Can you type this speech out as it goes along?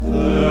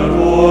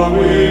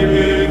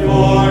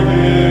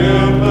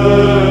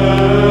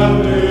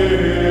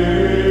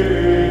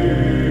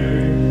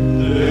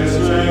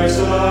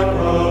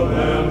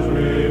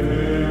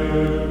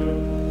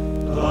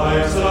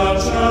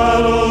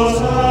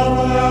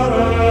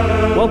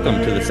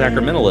Welcome to The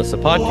Sacramentalists, a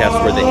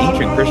podcast where the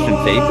ancient Christian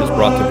faith is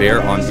brought to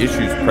bear on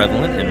issues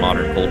prevalent in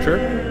modern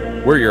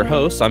culture. We're your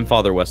hosts. I'm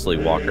Father Wesley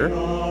Walker.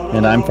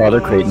 And I'm Father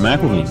Creighton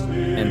McElveen.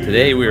 And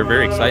today we are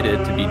very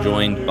excited to be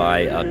joined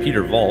by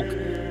Pieter Valk.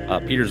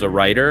 Pieter's a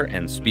writer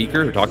and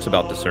speaker who talks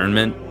about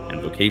discernment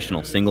and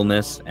vocational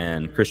singleness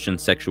and Christian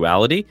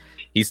sexuality.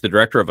 He's the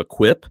director of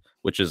Equip,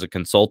 which is a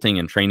consulting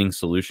and training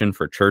solution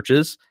for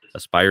churches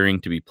aspiring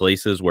to be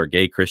places where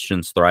gay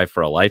Christians thrive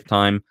for a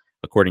lifetime,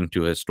 according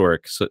to a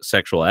historic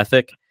sexual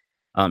ethic.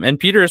 And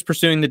Pieter is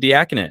pursuing the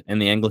diaconate in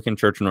the Anglican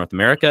Church of North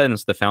America and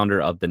is the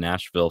founder of the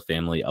Nashville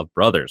Family of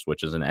Brothers,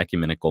 which is an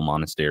ecumenical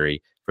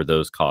monastery for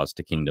those called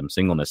to kingdom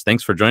singleness.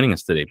 Thanks for joining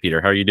us today, Pieter.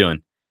 How are you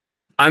doing?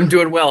 I'm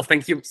doing well.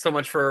 Thank you so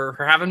much for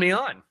having me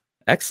on.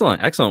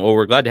 Excellent. Excellent. Well,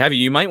 we're glad to have you.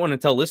 You might want to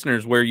tell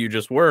listeners where you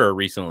just were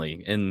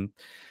recently in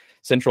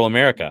Central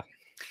America.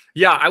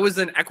 Yeah, I was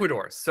in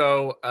Ecuador.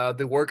 So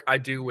the work I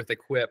do with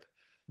Equip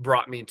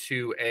brought me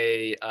to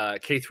a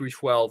K through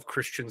 12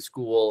 Christian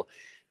school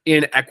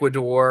in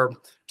Ecuador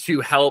to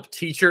help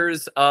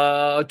teachers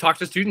talk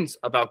to students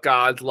about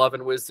God's love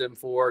and wisdom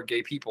for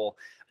gay people,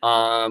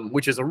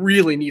 which is a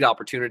really neat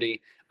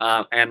opportunity.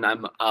 And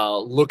I'm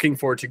looking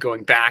forward to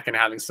going back and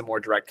having some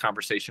more direct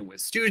conversation with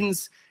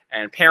students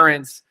and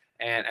parents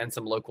and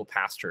some local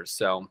pastors.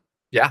 So,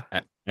 yeah.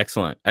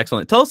 Excellent.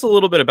 Excellent. Tell us a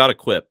little bit about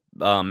Equip.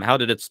 How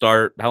did it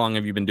start? How long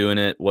have you been doing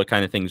it? What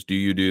kind of things do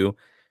you do?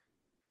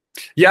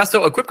 Yeah,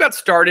 so Equip got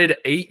started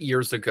 8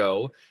 years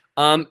ago,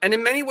 and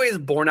in many ways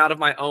born out of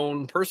my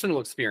own personal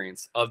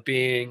experience of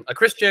being a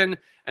Christian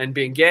and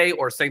being gay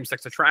or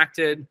same-sex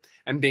attracted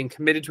and being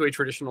committed to a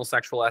traditional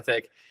sexual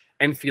ethic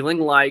and feeling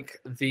like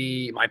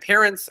my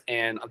parents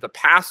and the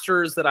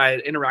pastors that I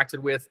had interacted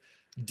with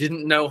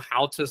didn't know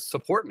how to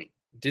support me,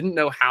 didn't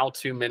know how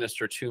to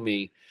minister to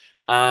me.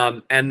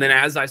 And then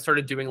as I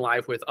started doing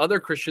life with other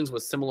Christians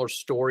with similar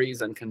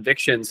stories and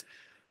convictions,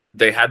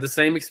 they had the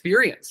same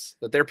experience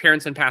that their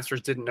parents and pastors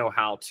didn't know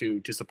how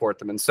to support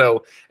them. And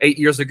so 8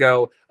 years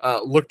ago,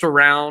 looked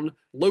around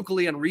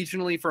locally and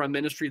regionally for a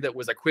ministry that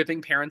was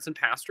equipping parents and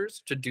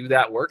pastors to do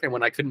that work. And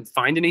when I couldn't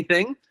find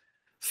anything,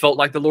 felt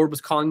like the Lord was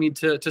calling me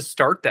to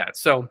start that.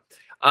 So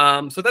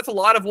that's a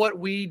lot of what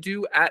we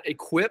do at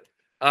Equip.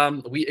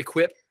 We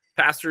equip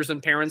pastors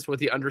and parents with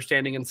the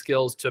understanding and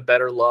skills to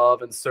better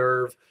love and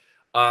serve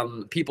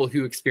people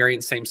who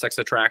experience same-sex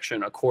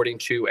attraction according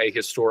to a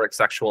historic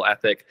sexual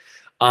ethic.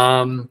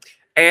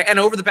 And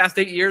over the past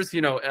 8 years,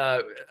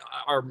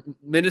 our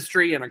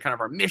ministry and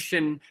our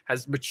mission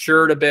has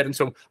matured a bit. And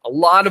so a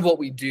lot of what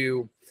we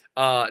do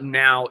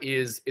now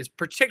is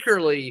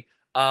particularly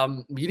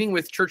meeting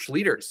with church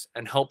leaders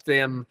and help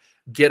them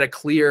get a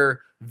clear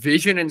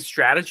vision and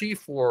strategy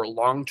for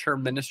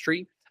long-term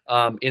ministry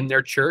in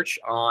their church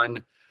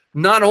on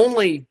not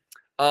only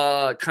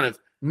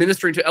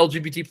ministering to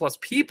LGBT plus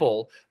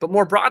people, but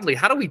more broadly,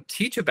 how do we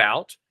teach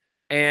about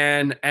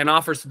and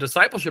offer some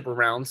discipleship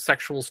around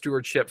sexual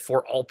stewardship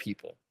for all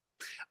people?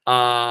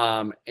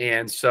 So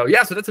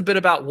that's a bit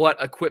about what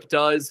Equip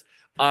does.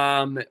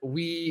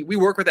 We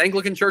work with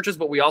Anglican churches,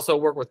 but we also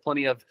work with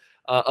plenty of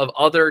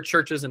other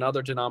churches and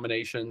other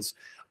denominations.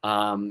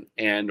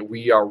 And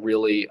we are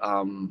really,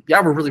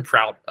 we're really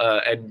proud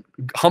and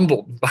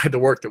humbled by the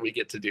work that we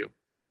get to do.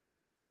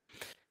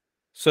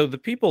 So the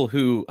people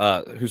who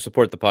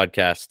support the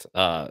podcast,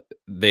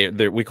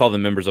 we call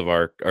them members of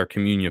our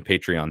Communion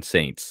Patreon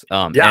saints.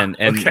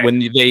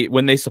 Okay.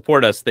 when they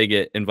support us, they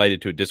get invited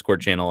to a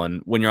Discord channel.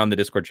 And when you're on the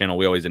Discord channel,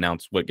 we always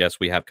announce what guests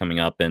we have coming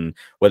up and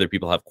whether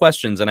people have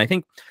questions. And I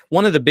think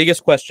one of the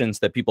biggest questions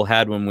that people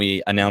had when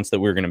we announced that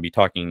we were going to be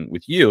talking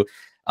with you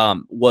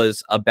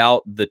was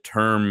about the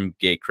term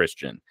gay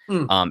Christian.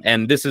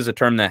 And this is a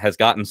term that has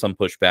gotten some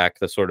pushback,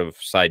 the sort of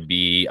side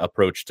B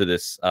approach to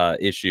this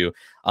issue.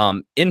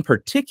 In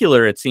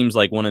particular, it seems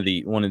like one of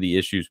the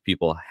issues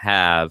people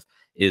have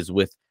is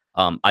with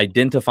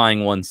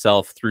identifying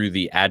oneself through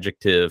the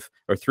adjective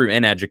or through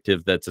an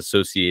adjective that's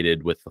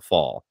associated with the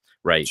fall.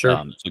 Right.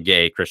 Sure. So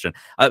gay Christian.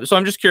 So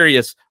I'm just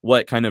curious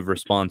what kind of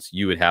response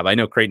you would have. I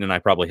know Creighton and I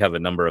probably have a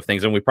number of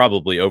things and we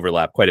probably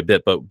overlap quite a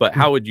bit, but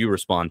how would you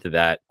respond to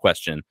that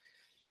question?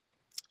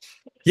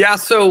 Yeah.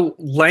 So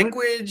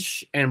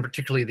language, and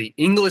particularly the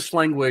English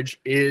language,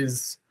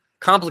 is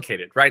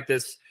complicated, right?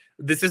 This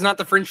is not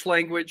the French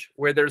language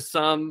where there's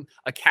some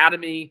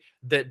academy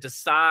that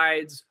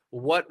decides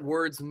what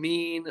words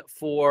mean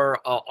for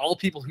all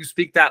people who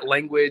speak that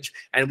language.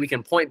 And we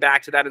can point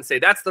back to that and say,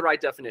 that's the right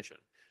definition.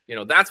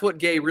 That's what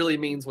gay really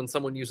means when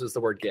someone uses the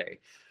word gay.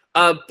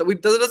 That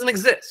doesn't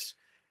exist.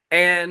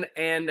 And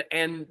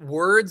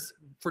words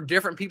for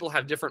different people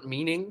have different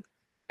meaning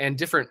and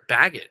different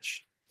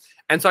baggage.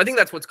 And so I think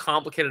that's what's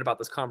complicated about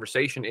this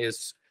conversation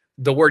is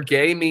the word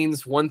gay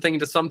means one thing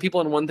to some people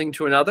and one thing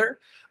to another.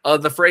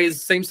 The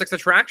phrase same-sex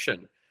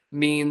attraction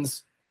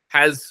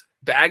has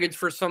baggage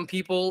for some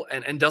people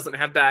and doesn't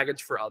have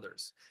baggage for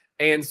others.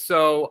 And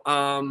so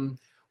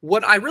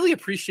what I really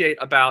appreciate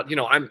about,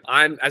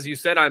 I'm as you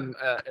said, I'm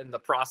in the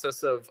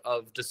process of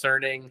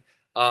discerning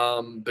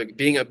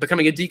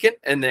becoming a deacon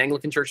in the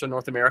Anglican Church of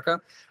North America.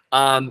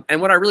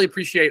 And what I really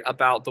appreciate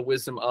about the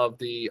wisdom of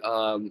the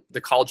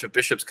College of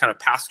Bishops kind of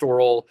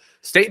pastoral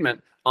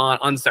statement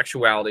on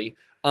sexuality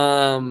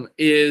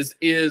is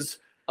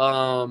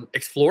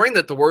exploring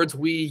that the words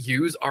we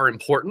use are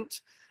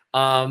important,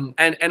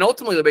 and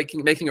ultimately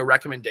making a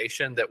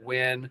recommendation that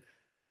when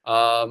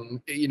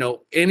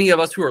any of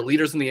us who are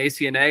leaders in the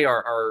ACNA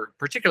are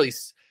particularly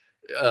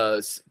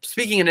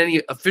speaking in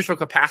any official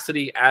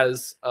capacity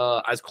as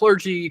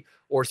clergy,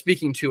 or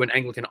speaking to an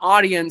Anglican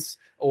audience,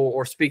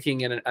 or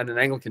speaking in an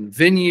Anglican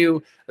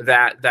venue,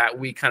 that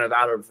we kind of,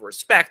 out of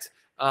respect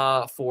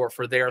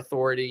for their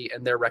authority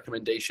and their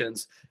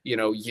recommendations,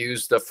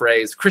 use the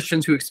phrase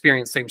Christians who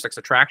experience same-sex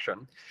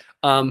attraction.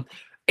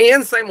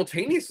 And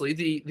simultaneously,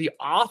 the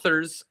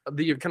authors,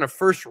 the kind of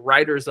first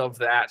writers of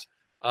that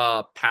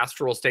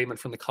pastoral statement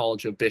from the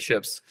College of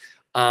Bishops,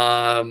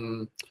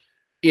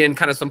 in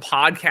kind of some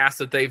podcasts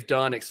that they've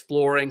done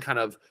exploring kind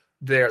of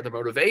the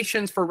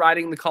motivations for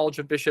writing the College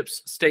of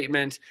Bishops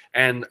statement,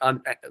 and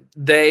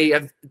they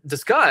have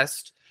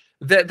discussed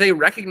that they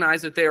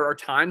recognize that there are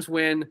times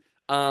when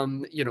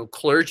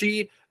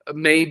clergy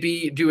may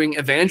be doing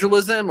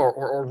evangelism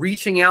or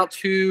reaching out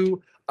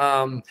to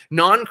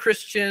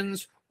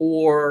non-Christians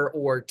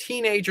or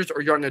teenagers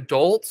or young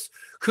adults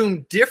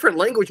whom different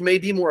language may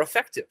be more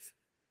effective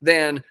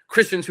than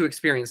Christians who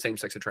experience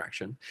same-sex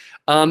attraction.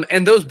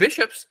 And those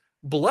bishops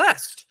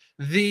blessed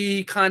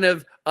the kind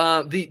of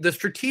the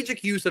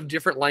strategic use of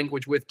different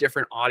language with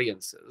different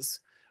audiences,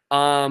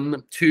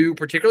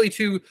 particularly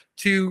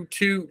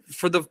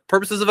for the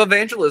purposes of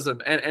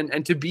evangelism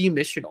and to be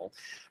missional.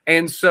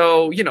 And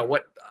so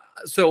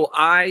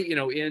I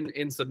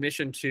in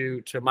submission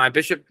to my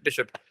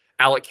Bishop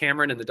Alec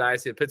Cameron in the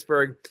Diocese of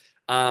Pittsburgh,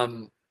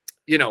 I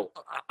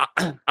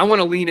want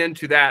to lean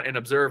into that and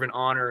observe and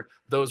honor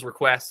those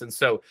requests. And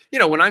so,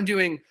 when I'm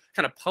doing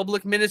kind of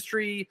public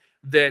ministry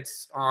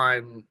that's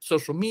on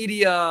social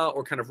media,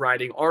 or kind of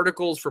writing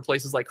articles for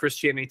places like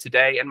Christianity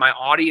Today, and my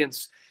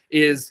audience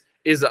is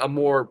a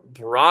more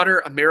broader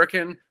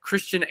American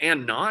Christian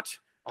and not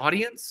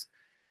audience,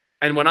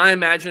 and when I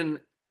imagine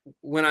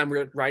when I'm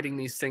writing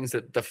these things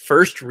that the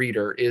first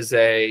reader is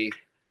a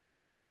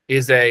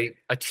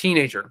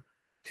teenager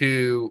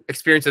who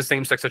experiences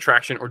same-sex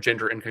attraction or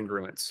gender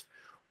incongruence,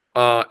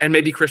 and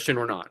maybe Christian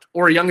or not,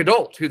 or a young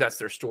adult who that's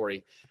their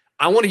story,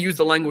 I want to use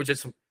the language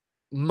that's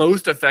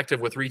most effective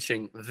with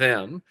reaching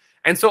them.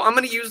 And so I'm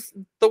going to use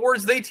the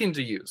words they tend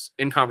to use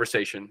in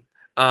conversation.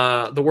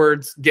 The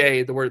words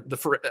gay,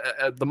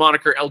 the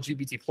moniker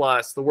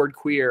LGBT+, the word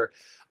queer,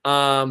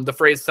 the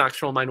phrase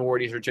sexual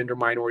minorities or gender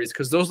minorities,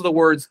 because those are the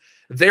words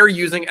they're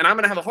using. And I'm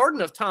going to have a hard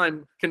enough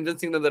time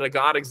convincing them that a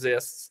God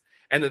exists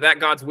and that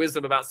God's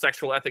wisdom about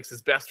sexual ethics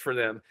is best for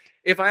them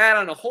if I add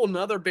on a whole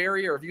nother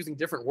barrier of using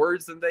different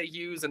words than they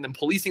use and then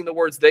policing the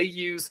words they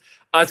use.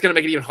 It's going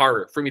to make it even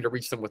harder for me to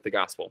reach them with the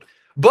gospel.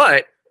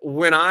 But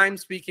when I'm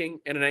speaking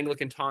in an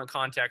Anglican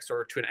context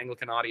or to an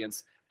Anglican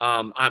audience,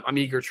 I'm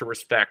eager to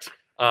respect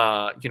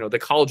the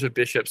College of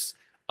Bishops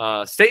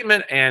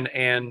statement and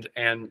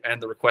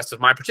the request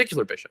of my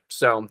particular bishop.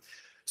 So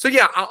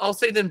yeah, I'll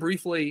say then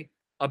briefly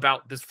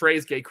about this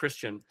phrase "gay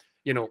Christian."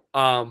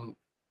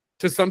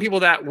 To some people,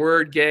 that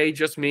word "gay"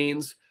 just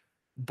means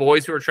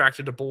boys who are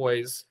attracted to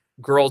boys,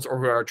 girls or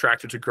who are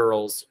attracted to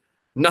girls.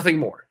 Nothing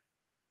more.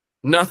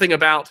 Nothing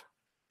about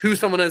who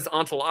someone is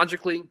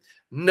ontologically.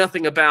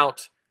 Nothing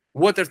about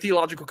what their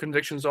theological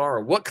convictions are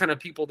or what kind of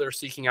people they're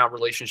seeking out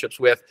relationships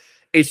with.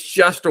 It's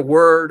just a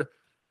word,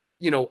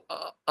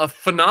 a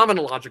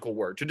phenomenological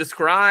word to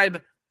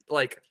describe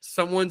like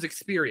someone's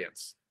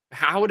experience,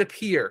 how it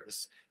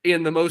appears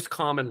in the most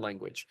common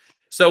language.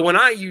 So when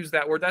I use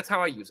that word, that's how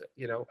I use it,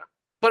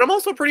 But I'm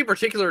also pretty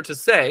particular to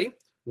say,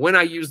 when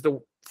I use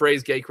the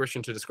phrase "gay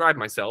Christian" to describe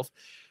myself,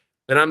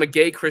 that I'm a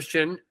gay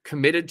Christian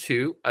committed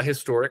to a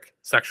historic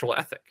sexual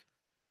ethic.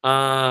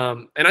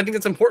 And I think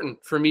it's important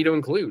for me to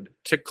include,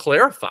 to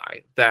clarify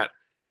that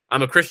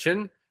I'm a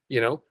Christian,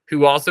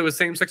 who also is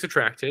same-sex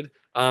attracted,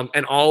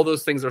 and all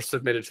those things are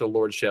submitted to the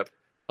lordship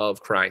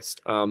of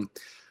Christ. And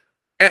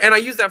I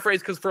use that phrase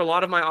because for a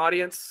lot of my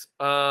audience,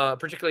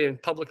 particularly in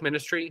public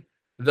ministry,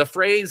 the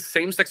phrase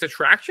same-sex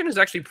attraction is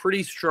actually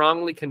pretty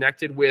strongly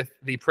connected with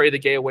the Pray the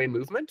Gay Away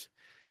movement.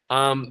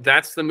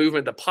 That's the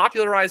movement that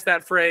popularized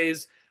that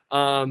phrase.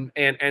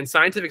 And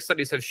scientific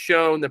studies have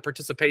shown that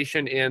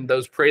participation in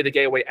those Pray the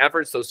Gay Away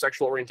efforts, those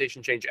sexual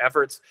orientation change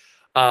efforts,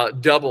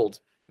 doubled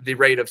the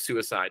rate of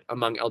suicide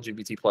among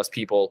LGBT+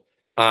 people.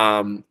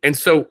 And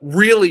so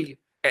really,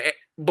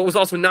 but was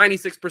also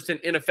 96%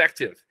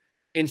 ineffective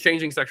in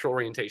changing sexual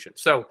orientation.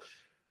 So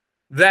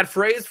that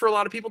phrase, for a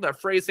lot of people,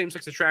 that phrase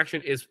same-sex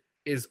attraction is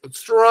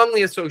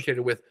strongly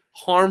associated with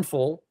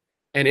harmful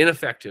and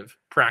ineffective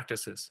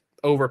practices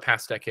over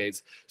past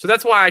decades. So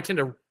that's why I tend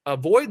to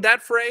avoid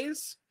that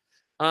phrase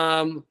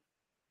in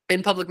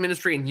public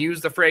ministry and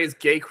use the phrase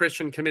 "gay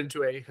Christian committed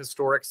to a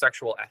historic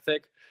sexual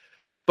ethic,"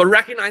 but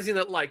recognizing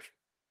that like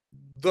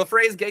the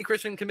phrase "gay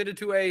Christian committed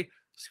to a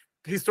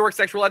historic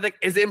sexual ethic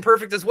is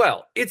imperfect as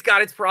well. It's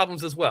got its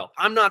problems as well.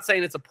 I'm not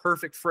saying it's a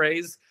perfect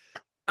phrase.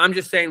 I'm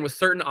just saying with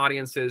certain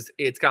audiences,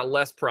 it's got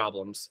less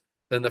problems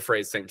than the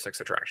phrase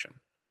same-sex attraction.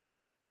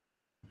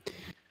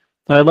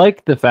 I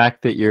like the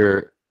fact that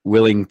you're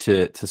willing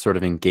to sort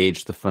of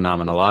engage the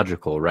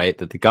phenomenological, right?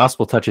 That the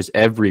gospel touches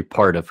every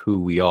part of who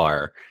we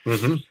are.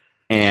 Mm-hmm.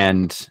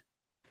 And,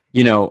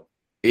 you know,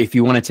 if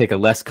you want to take a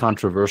less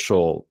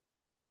controversial,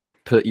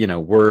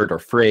 word or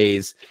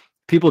phrase,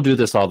 people do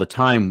this all the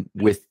time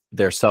with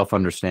their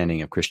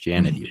self-understanding of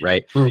Christianity,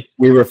 right? Mm-hmm.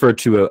 We refer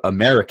to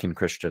American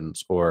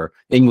Christians or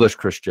English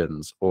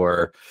Christians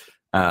or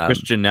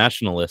Christian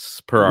nationalists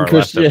per our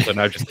last episode.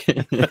 No, just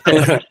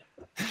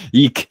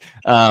Eek.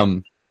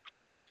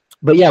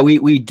 But yeah,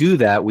 we do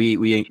that.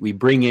 We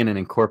bring in and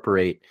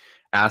incorporate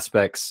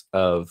aspects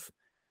of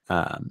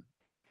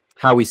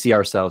how we see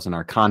ourselves in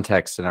our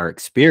context and our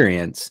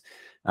experience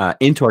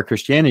into our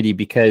Christianity,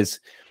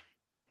 because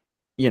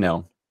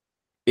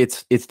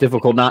it's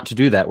difficult not to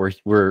do that.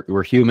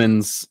 We're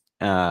humans,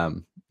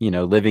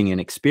 living and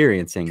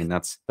experiencing, and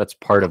that's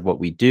part of what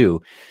we do.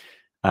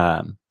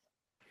 The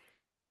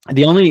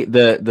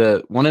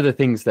one of the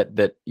things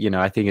that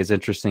I think is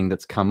interesting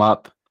that's come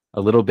up a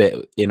little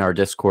bit in our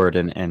Discord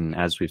and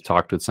as we've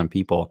talked with some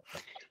people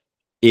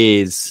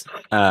is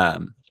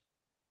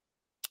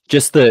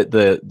just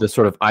the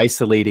sort of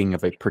isolating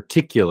of a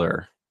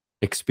particular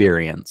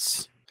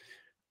experience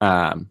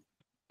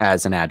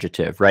as an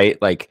adjective,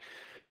 right? Like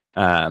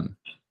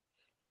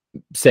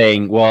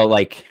saying, well,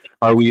 like,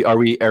 are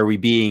we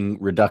being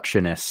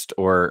reductionist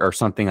or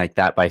something like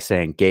that by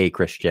saying gay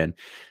Christian?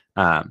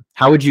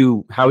 How would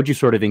you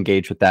sort of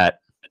engage with that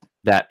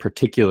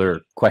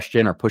particular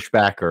question or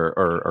pushback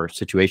or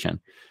situation?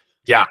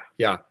 Yeah.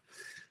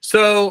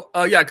 So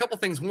a couple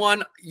things.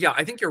 One,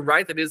 I think you're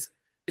right.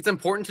 It's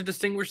important to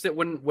distinguish that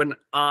when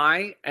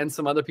I and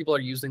some other people are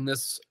using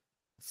this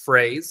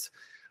phrase,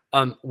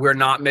 we're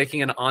not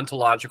making an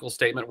ontological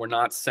statement. We're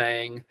not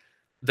saying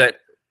that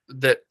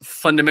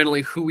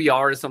fundamentally who we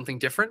are is something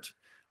different.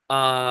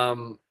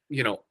 I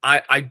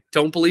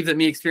don't believe that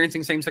me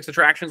experiencing same-sex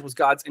attractions was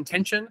God's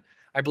intention.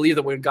 I believe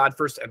that when God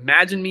first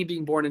imagined me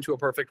being born into a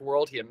perfect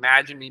world, he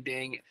imagined me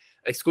being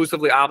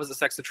exclusively opposite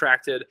sex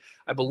attracted.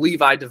 I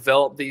believe I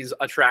developed these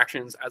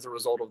attractions as a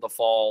result of the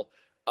fall.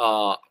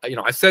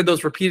 I said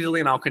those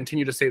repeatedly, and I'll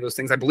continue to say those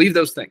things. I believe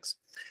those things.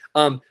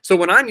 So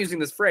when I'm using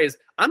this phrase,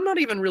 I'm not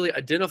even really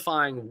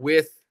identifying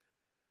with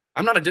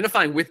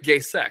gay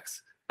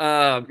sex.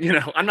 I'm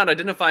not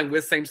identifying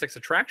with same-sex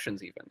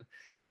attractions even.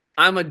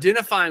 I'm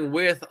identifying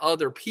with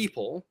other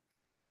people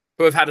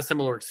who have had a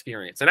similar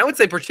experience. And I would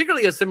say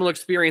particularly a similar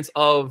experience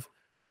of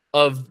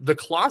the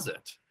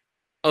closet,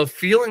 of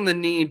feeling the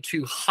need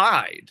to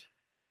hide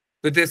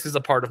that this is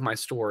a part of my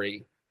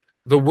story,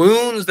 the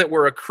wounds that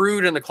were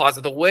accrued in the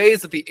closet, the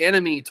ways that the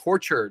enemy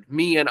tortured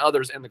me and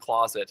others in the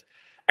closet,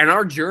 and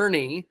our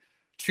journey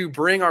to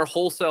bring our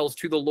whole selves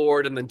to the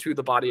Lord and then to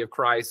the body of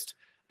Christ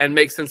and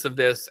make sense of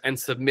this and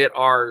submit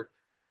our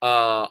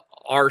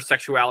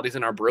sexualities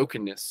and our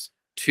brokenness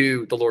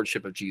to the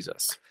Lordship of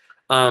Jesus.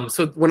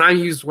 So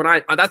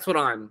that's what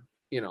I'm,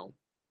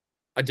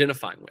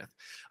 identifying with.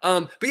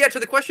 But yeah, to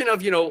the question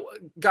of,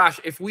 gosh,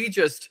 if we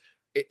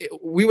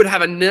would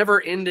have a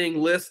never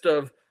ending list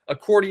of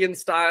accordion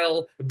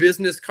style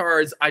business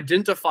cards,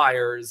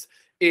 identifiers,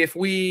 if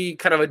we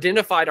kind of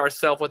identified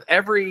ourselves with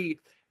every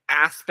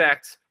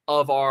aspect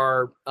of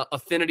our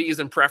affinities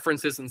and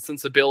preferences and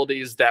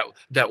sensibilities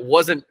that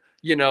wasn't,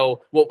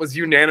 what was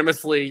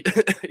unanimously,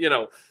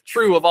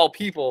 true of all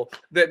people,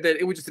 that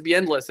it would just be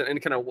endless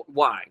and kind of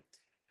why.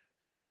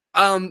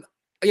 I've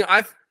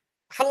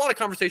had a lot of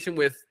conversation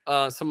with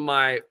some of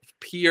my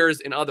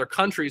peers in other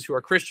countries who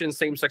are Christian,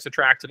 same-sex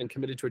attracted, and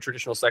committed to a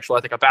traditional sexual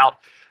ethic about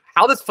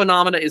how this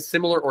phenomena is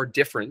similar or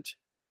different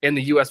in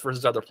the U.S.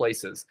 versus other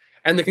places.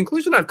 And the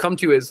conclusion I've come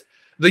to is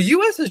the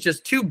U.S. is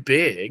just too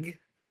big.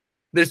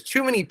 There's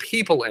too many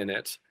people in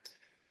it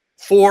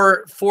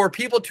for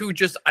people to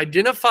just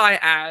identify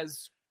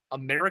as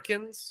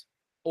Americans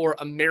or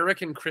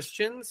American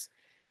Christians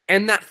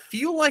and that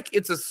feel like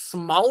it's a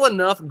small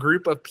enough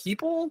group of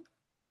people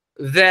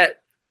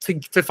that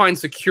to find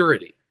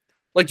security.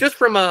 Like just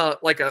from a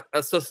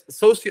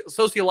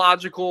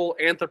sociological,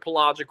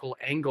 anthropological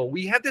angle,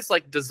 we have this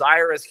like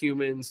desire as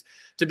humans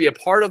to be a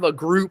part of a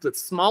group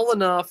that's small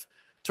enough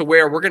to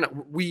where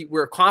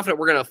we're confident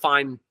we're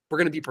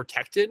gonna be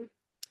protected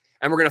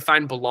and we're gonna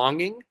find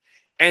belonging.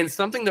 And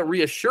something that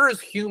reassures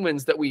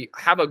humans that we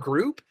have a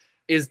group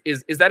is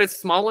that it's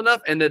small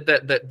enough and that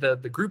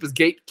the group is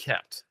gate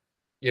kept,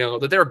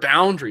 that there are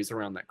boundaries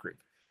around that group.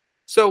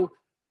 So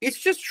it's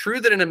just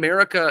true that in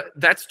America,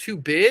 that's too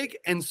big.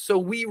 And so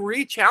we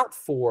reach out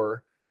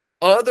for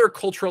other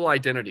cultural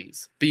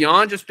identities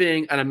beyond just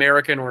being an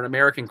American or an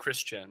American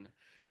Christian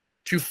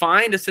to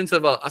find a sense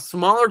of a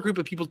smaller group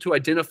of people to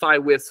identify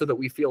with so that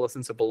we feel a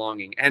sense of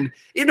belonging. And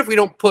even if we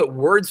don't put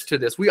words to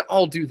this, we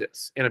all do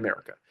this in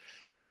America.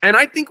 And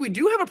I think we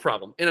do have a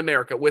problem in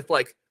America with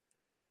like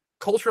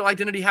cultural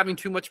identity having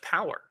too much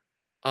power.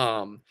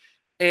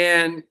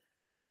 And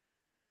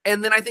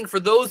And then I think for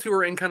those who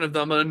are in kind of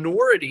the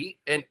minority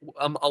and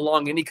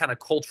along any kind of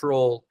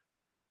cultural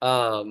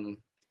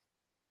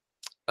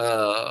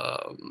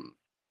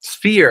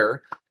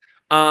sphere,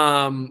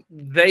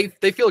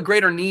 they feel a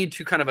greater need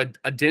to kind of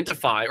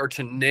identify or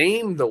to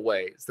name the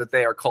ways that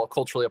they are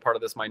culturally a part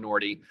of this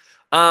minority,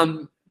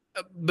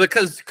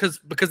 because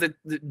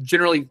it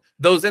generally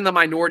those in the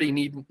minority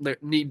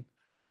need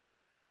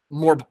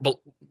more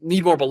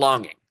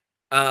belonging,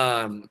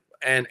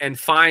 and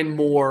find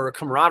more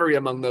camaraderie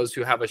among those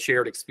who have a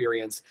shared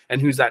experience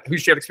and whose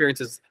shared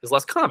experience is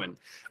less common.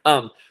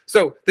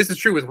 So this is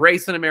true with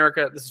race in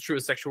America. This is true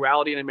with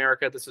sexuality in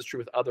America. This is true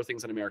with other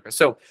things in America.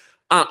 So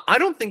I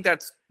don't think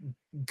that's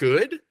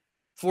good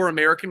for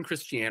American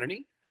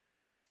Christianity.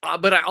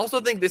 But I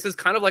also think this is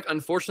kind of like,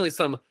 unfortunately,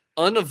 some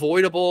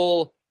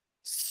unavoidable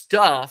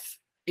stuff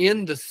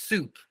in the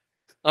soup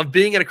of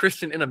being a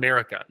Christian in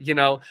America. You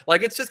know,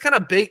 like it's just kind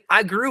of big.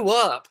 I grew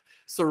up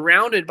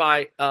surrounded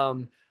by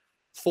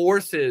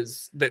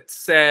forces that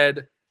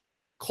said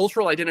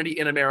cultural identity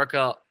in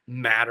America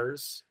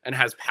matters and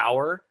has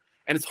power.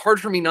 And it's hard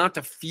for me not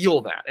to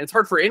feel that. And it's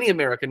hard for any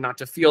American not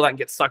to feel that and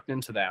get sucked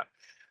into that.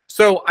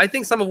 So I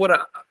think some of what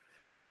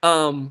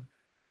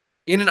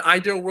in an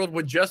ideal world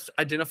would just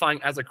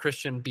identifying as a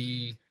Christian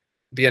be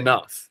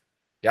enough.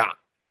 Yeah.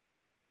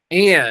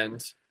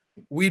 And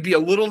we'd be a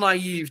little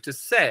naive to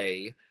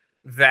say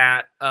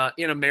that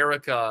in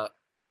America,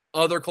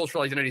 other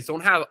cultural identities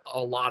don't have a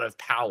lot of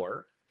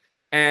power.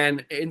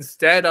 And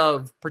instead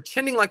of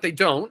pretending like they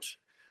don't,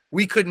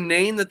 we could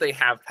name that they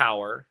have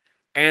power,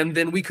 and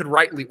then we could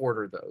rightly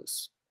order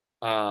those.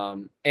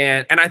 And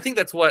I think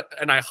that's what,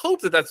 and I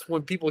hope that that's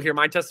when people hear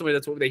my testimony,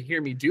 that's what they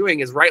hear me doing,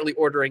 is rightly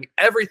ordering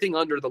everything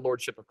under the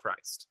lordship of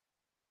Christ.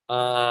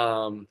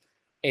 And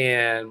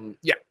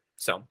yeah,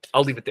 so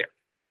I'll leave it there.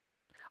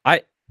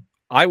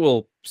 I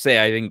will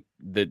say, I think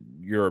that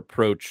your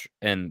approach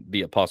and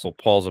the Apostle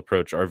Paul's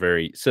approach are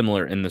very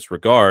similar in this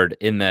regard,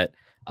 in that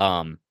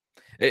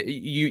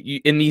you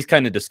in these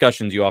kind of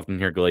discussions, you often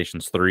hear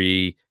Galatians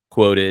 3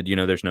 quoted. You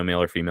know, there's no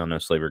male or female, no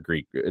slave or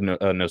Greek,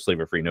 no slave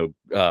or free, no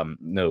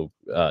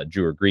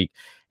Jew or Greek.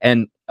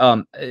 And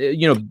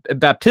you know,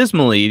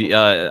 baptismally,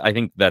 I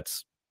think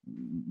that's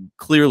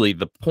clearly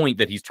the point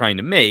that he's trying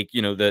to make.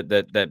 You know,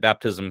 that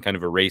baptism kind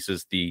of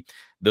erases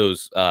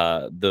those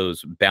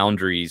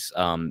boundaries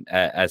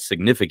as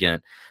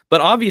significant. But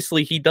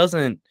obviously, he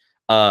doesn't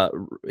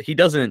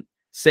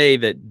say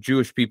that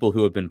Jewish people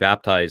who have been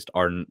baptized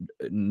are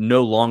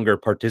no longer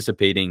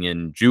participating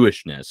in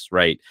Jewishness,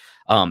 right?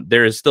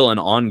 There is still an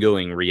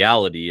ongoing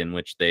reality in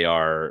which they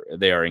are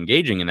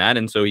engaging in that.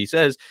 And so he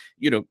says,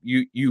 you know,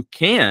 you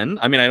can,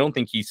 I mean, I don't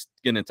think he's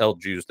going to tell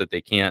Jews that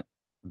they can't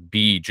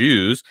be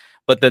Jews,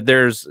 but that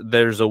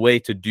there's a way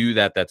to do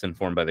that that's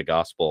informed by the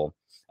gospel.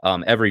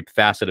 Every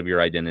facet of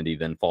your identity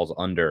then falls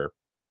under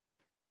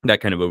that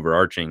kind of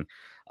overarching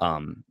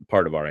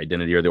part of our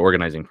identity, or the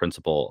organizing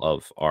principle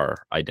of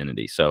our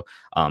identity. So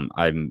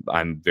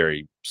I'm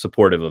very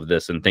supportive of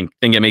this, and think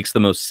it makes the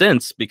most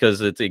sense,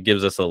 because it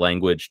gives us a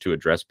language to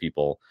address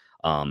people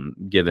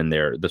given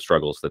the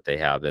struggles that they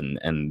have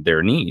and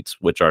their needs,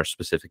 which are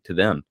specific to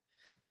them.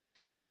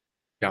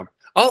 Yeah.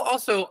 I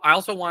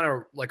also want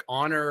to like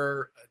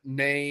honor,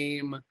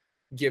 name,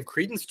 give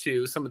credence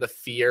to some of the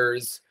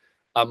fears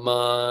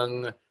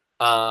among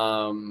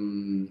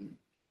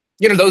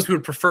you know, those who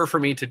would prefer for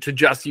me to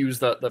just use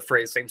the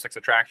phrase same-sex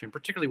attraction,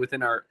 particularly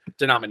within our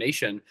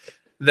denomination,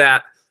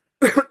 that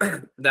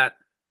well,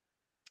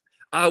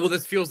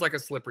 this feels like a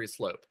slippery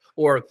slope.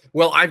 Or,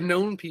 well, I've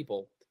known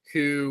people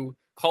who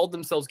called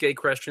themselves gay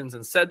Christians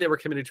and said they were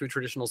committed to a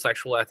traditional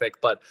sexual ethic,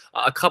 but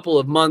a couple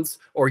of months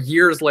or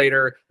years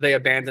later, they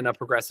abandoned a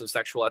progressive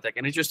sexual ethic.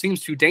 And it just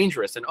seems too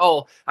dangerous. And,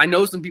 oh, I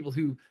know some people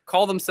who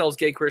call themselves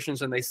gay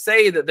Christians and they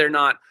say that they're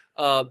not,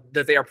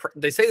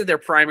 they say that they're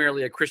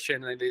primarily a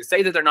Christian, and they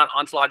say that they're not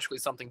ontologically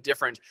something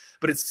different,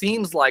 but it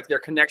seems like their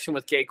connection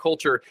with gay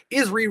culture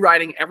is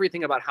rewriting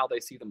everything about how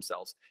they see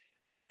themselves.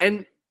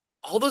 And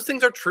all those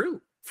things are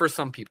true for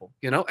some people,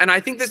 you know? And I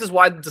think this is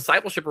why the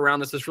discipleship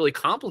around this is really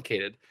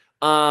complicated,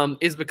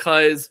 is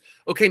because,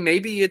 okay,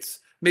 maybe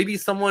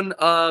someone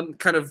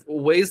kind of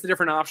weighs the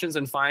different options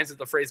and finds that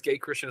the phrase gay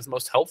Christian is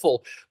most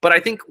helpful. But I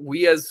think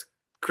we as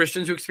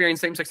Christians who experience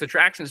same-sex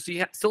attractions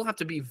still have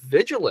to be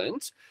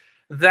vigilant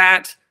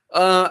that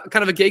kind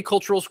of a gay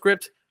cultural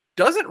script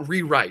doesn't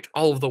rewrite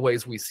all of the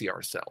ways we see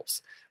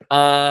ourselves.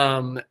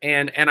 And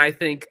I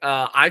think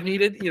I've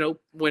needed, you know,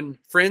 when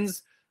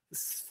friends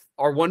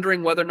are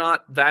wondering whether or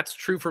not that's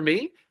true for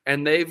me,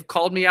 and they've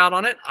called me out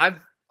on it, I've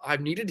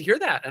needed to hear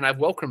that, and I've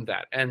welcomed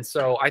that. And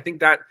so I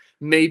think that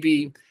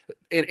maybe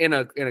in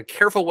a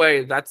careful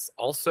way, that's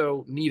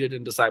also needed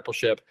in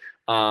discipleship.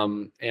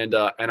 And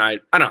I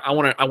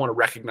want to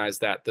recognize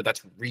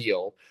that's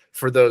real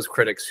for those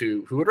critics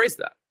who would raise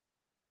that.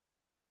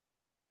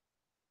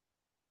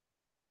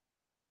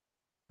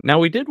 Now,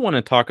 we did want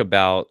to talk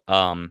about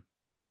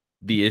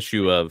the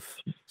issue of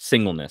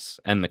singleness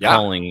and the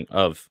calling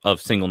of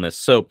singleness.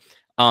 So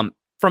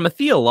from a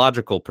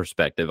theological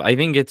perspective, I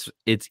think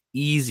it's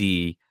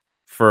easy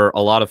for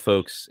a lot of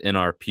folks in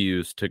our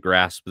pews to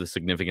grasp the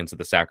significance of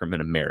the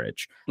sacrament of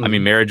marriage. I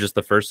mean, marriage is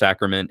the first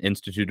sacrament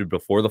instituted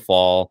before the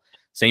fall.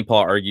 St. Paul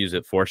argues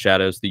it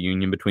foreshadows the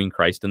union between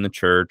Christ and the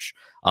church.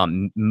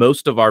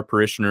 Most of our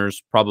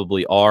parishioners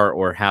probably are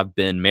or have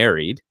been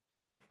married.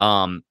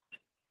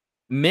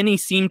 Many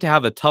seem to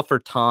have a tougher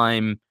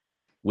time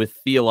with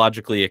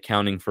theologically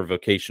accounting for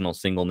vocational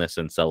singleness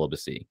and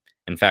celibacy.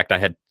 In fact, I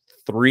had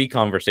 3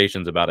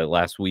 conversations about it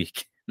last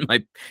week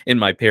in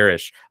my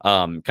parish,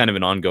 kind of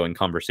an ongoing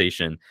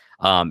conversation.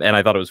 And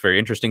I thought it was very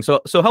interesting.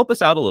 So help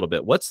us out a little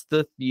bit. What's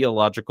the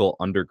theological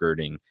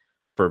undergirding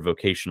for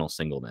vocational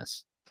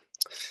singleness?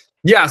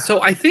 Yeah,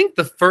 so I think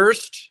the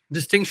first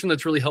distinction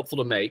that's really helpful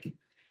to make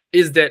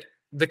is that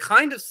the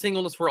kind of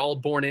singleness we're all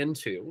born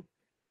into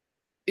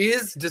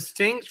is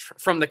distinct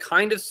from the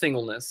kind of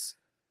singleness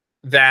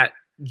that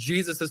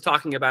Jesus is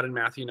talking about in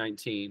Matthew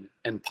 19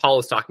 and Paul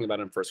is talking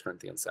about in 1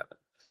 Corinthians 7.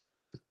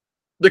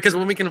 Because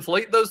when we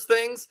conflate those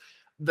things,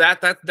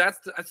 that's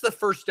the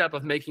first step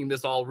of making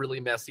this all really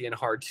messy and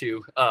hard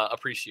to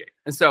appreciate.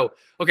 And so,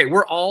 okay,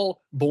 we're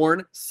all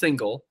born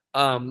single.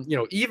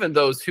 Even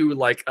those who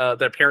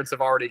their parents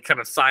have already kind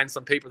of signed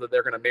some paper that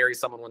they're going to marry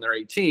someone when they're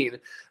 18.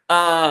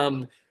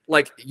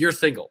 You're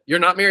single, you're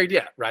not married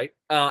yet, right?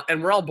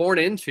 And we're all born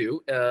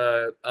into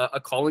a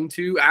calling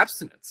to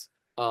abstinence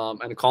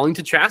and a calling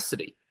to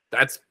chastity.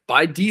 That's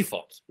by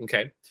default.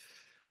 Okay.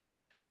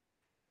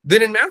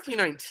 Then in Matthew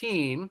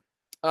 19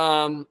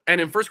 and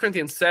in 1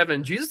 Corinthians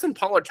 7, Jesus and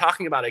Paul are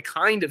talking about a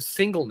kind of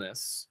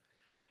singleness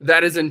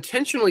that is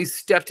intentionally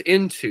stepped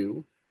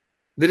into,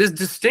 that is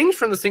distinct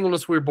from the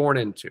singleness we're born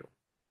into.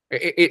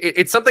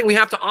 It's something we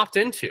have to opt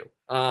into.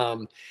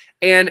 And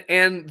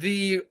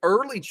the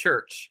early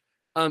church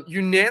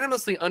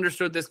unanimously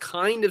understood this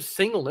kind of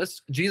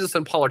singleness Jesus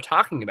and Paul are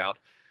talking about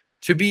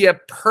to be a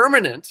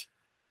permanent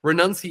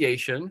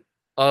renunciation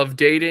of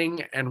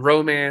dating and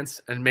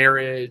romance and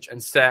marriage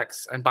and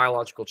sex and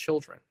biological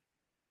children.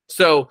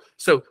 So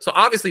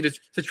obviously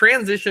to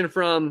transition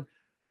from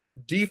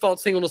default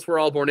singleness we're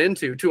all born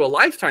into to a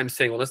lifetime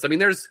singleness, I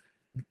mean,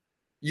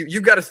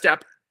 you've got to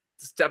step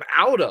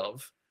out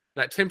of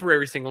that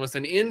temporary singleness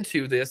and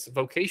into this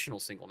vocational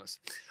singleness.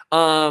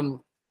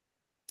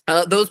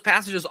 Those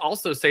passages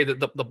also say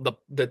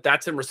that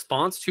that's in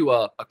response to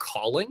a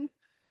calling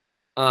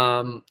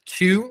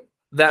to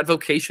that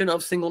vocation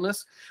of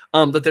singleness,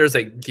 that there's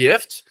a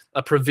gift,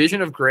 a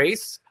provision of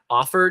grace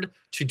offered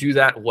to do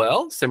that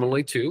well,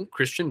 similarly to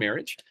Christian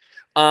marriage.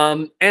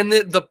 And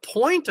the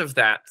point of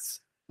that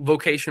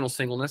vocational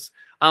singleness,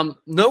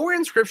 nowhere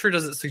in Scripture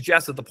does it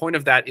suggest that the point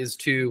of that is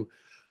to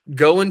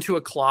go into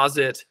a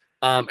closet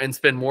and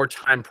spend more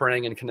time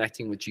praying and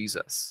connecting with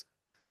Jesus.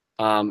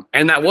 And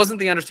that wasn't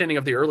the understanding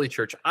of the early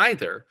church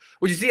either.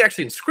 What you see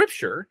actually in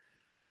Scripture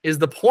is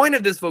the point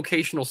of this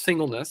vocational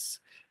singleness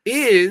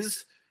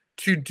is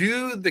to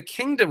do the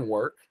kingdom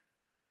work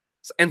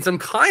and some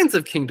kinds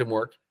of kingdom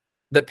work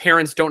that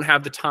parents don't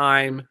have the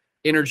time,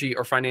 energy,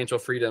 or financial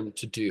freedom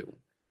to do.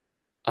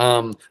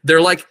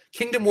 They're like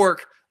kingdom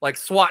work, like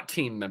SWAT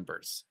team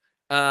members,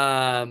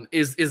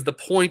 is the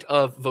point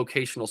of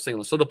vocational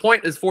singleness. So the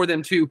point is for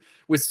them to,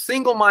 with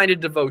single-minded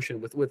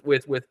devotion,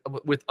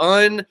 with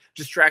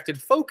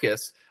undistracted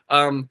focus,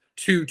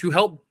 to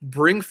help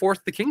bring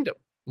forth the kingdom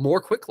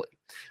more quickly.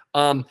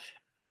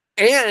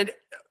 And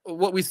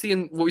what we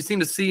seem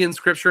to see in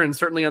Scripture, and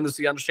certainly under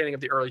the understanding of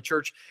the early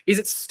church, is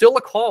it's still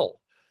a call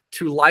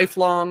to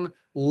lifelong,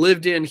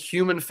 lived-in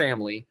human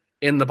family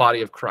in the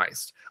body of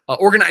Christ,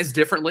 organized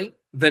differently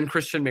than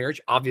Christian marriage,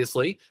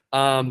 obviously,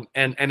 and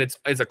it's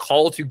a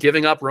call to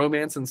giving up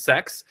romance and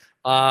sex.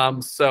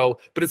 But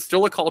it's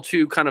still a call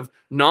to kind of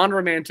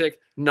non-romantic,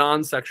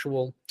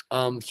 non-sexual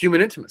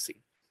human intimacy.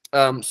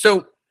 And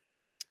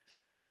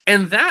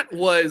that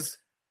was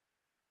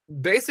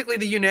basically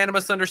the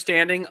unanimous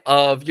understanding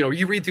of,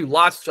 you read through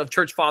lots of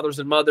church fathers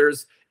and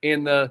mothers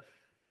in the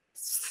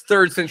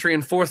 3rd century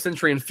and 4th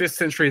century and 5th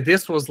century.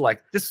 This was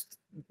obvious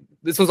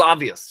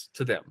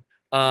to them.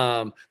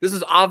 This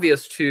is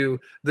obvious to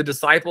the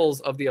disciples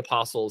of the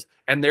apostles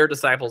and their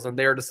disciples and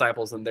their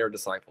disciples and their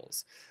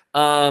disciples.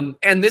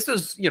 And this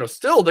is,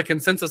 still the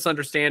consensus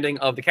understanding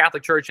of the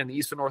Catholic Church and the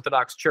Eastern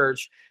Orthodox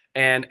Church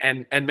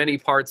and many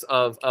parts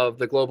of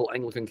the global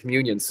Anglican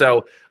communion.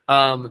 So,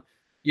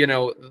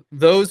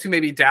 those who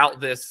maybe doubt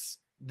this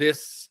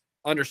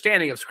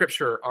understanding of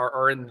Scripture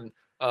are in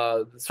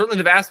certainly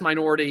the vast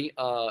minority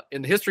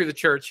in the history of the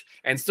church,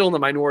 and still in the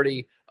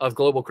minority of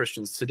global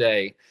Christians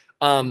today.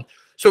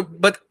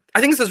 But I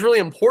think this is really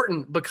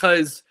important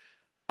because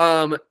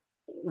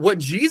what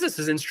Jesus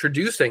is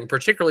introducing,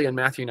 particularly in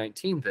Matthew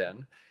 19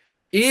 then,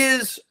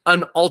 is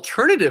an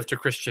alternative to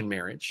Christian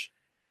marriage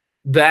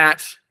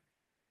that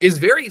is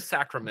very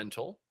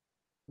sacramental.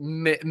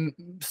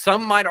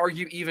 Some might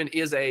argue even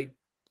is a,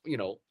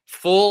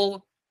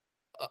 full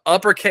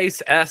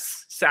uppercase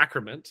S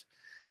sacrament,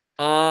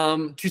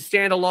 to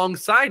stand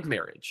alongside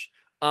marriage,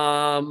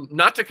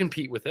 not to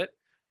compete with it,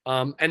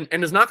 and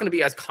is not going to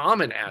be as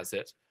common as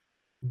it,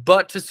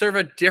 but to serve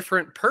a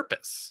different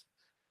purpose.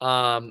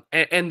 And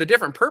the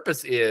different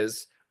purpose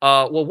is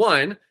Well,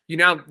 one, you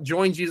now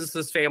join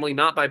Jesus's family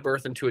not by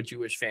birth into a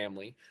Jewish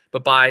family,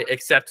 but by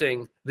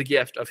accepting the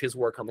gift of his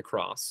work on the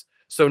cross.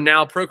 So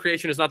now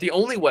procreation is not the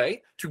only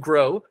way to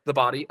grow the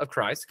body of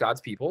Christ,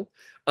 God's people.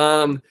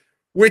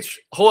 Which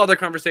whole other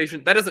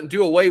conversation, that doesn't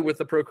do away with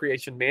the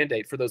procreation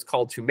mandate for those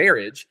called to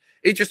marriage.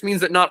 It just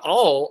means that not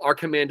all are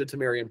commanded to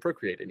marry and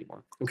procreate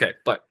anymore. Okay,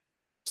 but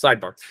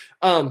sidebar.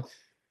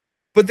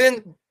 But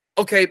then,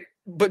 okay,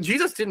 but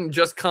Jesus didn't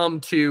just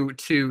come to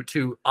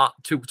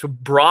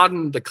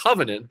broaden the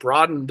covenant,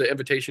 broaden the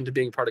invitation to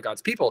being part of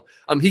God's people.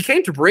 He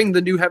came to bring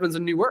the new heavens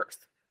and new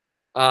earth.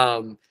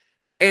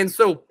 And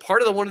so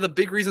part of one of the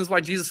big reasons why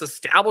Jesus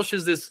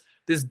establishes this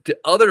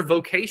other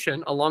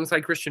vocation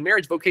alongside Christian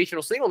marriage,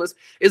 vocational singleness,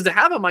 is to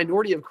have a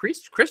minority of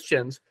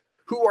Christians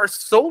who are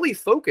solely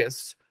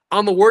focused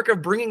on the work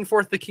of bringing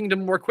forth the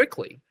kingdom more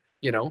quickly,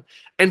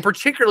 and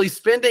particularly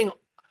spending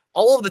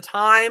all of the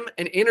time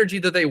and energy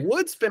that they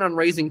would spend on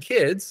raising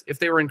kids if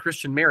they were in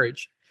Christian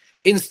marriage,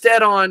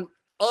 instead on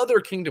other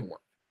kingdom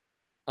work.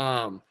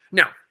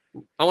 Now,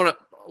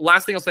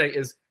 last thing I'll say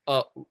is,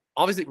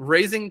 obviously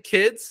raising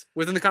kids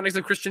within the context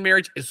of Christian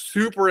marriage is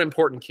super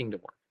important kingdom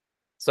work.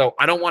 So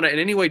I don't want to in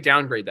any way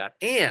downgrade that.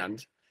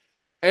 And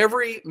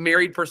every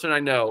married person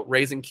I know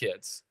raising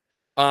kids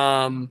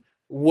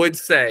would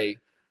say,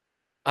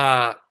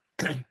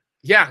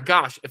 yeah,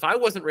 gosh, if I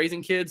wasn't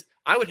raising kids,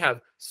 I would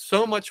have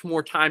so much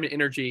more time and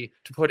energy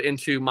to put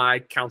into my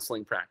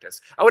counseling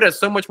practice. I would have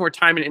so much more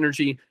time and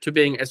energy to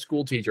being a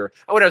school teacher.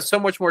 I would have so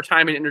much more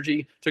time and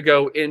energy to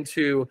go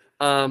into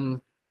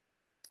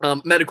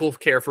medical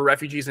care for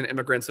refugees and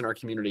immigrants in our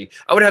community.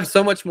 I would have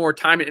so much more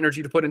time and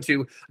energy to put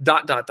into ...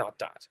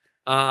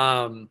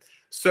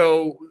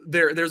 So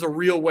there's a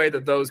real way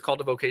that those called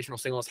to vocational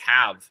singleness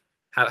have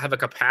a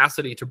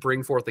capacity to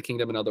bring forth the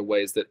kingdom in other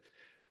ways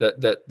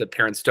that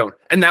parents don't.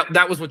 And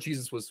that was what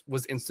Jesus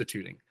was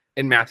instituting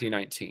in Matthew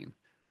 19.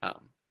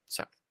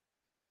 So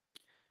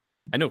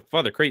I know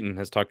Father Creighton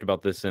has talked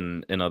about this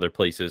in other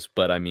places,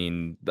 but I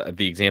mean,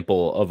 the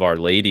example of Our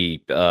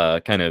Lady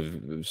kind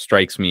of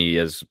strikes me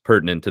as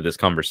pertinent to this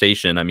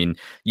conversation. I mean,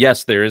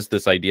 yes, there is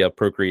this idea of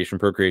procreation.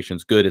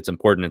 Procreation's good. It's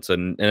important. It's a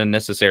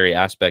necessary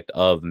aspect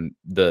of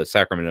the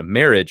sacrament of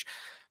marriage,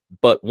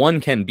 but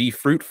one can be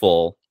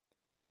fruitful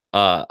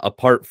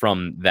apart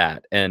from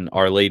that. And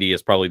Our Lady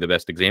is probably the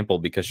best example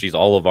because she's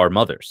all of our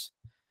mothers.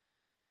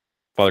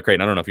 Father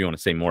Creighton, I don't know if you want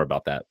to say more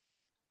about that.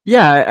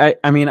 Yeah,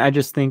 I mean, I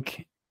just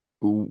think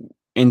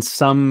in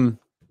some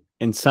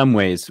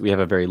ways we have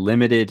a very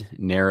limited,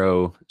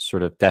 narrow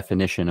sort of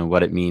definition of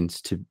what it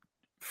means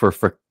for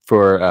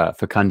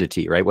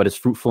fecundity, right? What does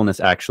fruitfulness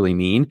actually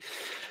mean?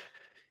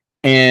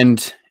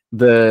 And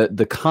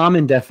the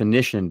common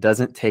definition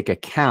doesn't take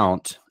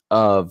account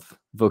of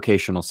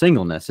vocational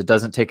singleness. It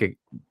doesn't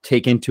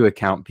take into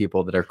account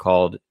people that are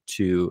called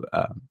to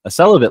a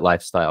celibate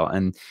lifestyle,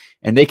 and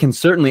they can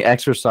certainly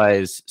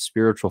exercise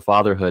spiritual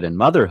fatherhood and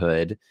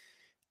motherhood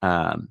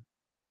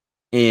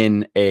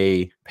in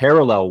a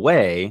parallel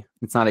way.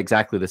 It's not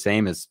exactly the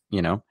same as,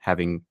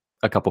 having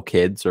a couple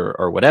kids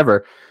or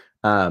whatever.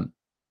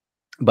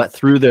 But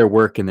through their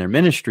work in their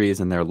ministries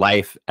and their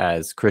life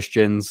as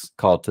Christians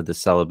called to the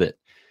celibate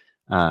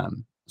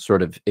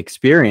sort of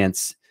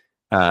experience,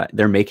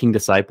 they're making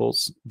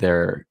disciples.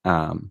 They're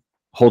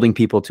holding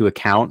people to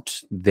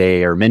account.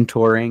 They are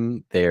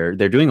mentoring. They're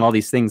doing all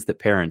these things that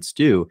parents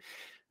do.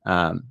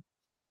 And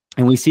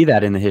we see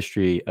that in the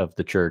history of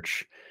the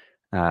church.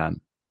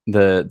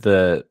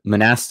 The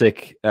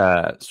monastic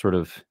sort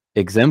of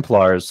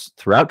exemplars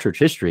throughout church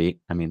history,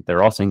 I mean,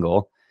 they're all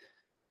single,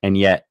 and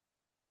yet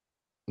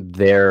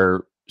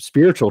their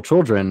spiritual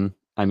children,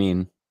 I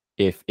mean,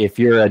 if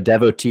you're a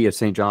devotee of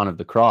St. John of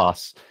the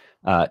Cross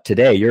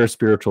today, you're a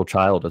spiritual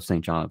child of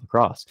St. John of the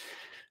Cross.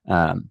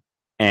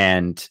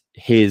 And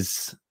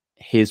his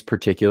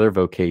particular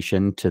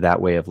vocation to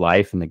that way of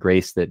life and the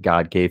grace that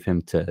God gave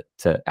him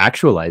to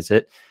actualize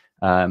it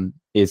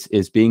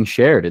is being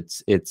shared.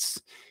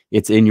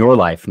 It's in your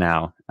life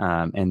now,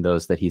 and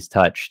those that he's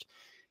touched.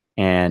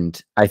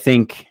 And I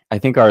think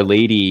Our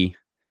Lady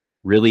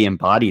really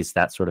embodies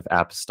that sort of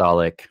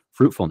apostolic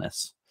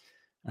fruitfulness.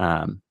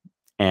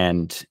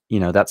 And,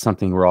 that's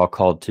something we're all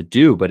called to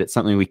do, but it's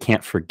something we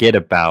can't forget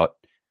about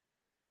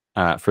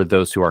for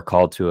those who are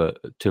called to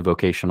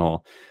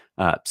vocational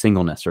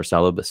singleness or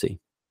celibacy.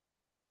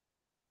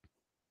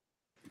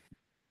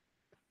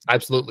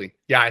 Absolutely.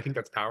 Yeah, I think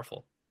that's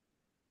powerful.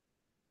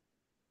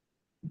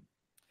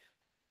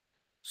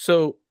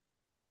 So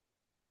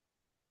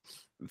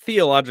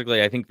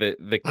theologically, I think that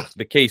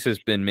the case has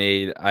been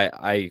made.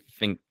 I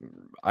think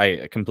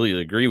I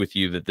completely agree with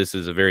you that this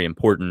is a very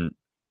important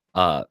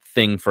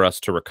thing for us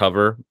to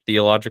recover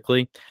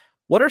theologically.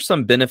 What are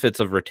some benefits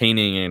of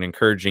retaining and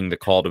encouraging the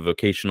call to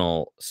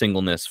vocational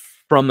singleness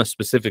from a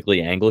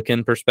specifically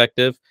Anglican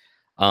perspective?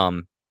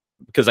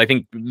 Because I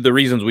think the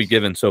reasons we've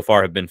given so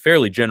far have been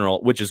fairly general,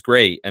 which is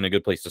great and a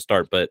good place to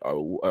start. But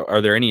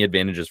are there any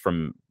advantages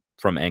from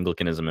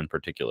Anglicanism in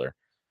particular?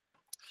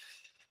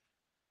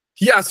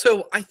 Yeah,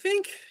 so I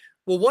think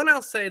Well, one,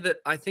 I'll say that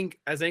I think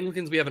as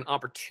Anglicans, we have an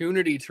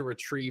opportunity to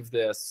retrieve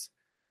this,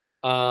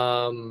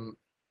 and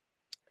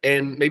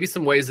maybe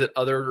some ways that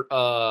other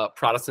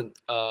Protestant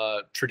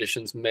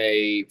traditions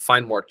may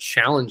find more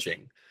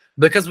challenging,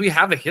 because we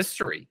have a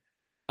history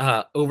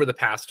over the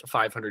past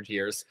 500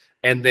 years,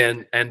 and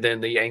then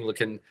the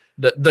Anglican,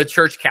 the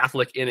Church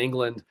Catholic in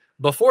England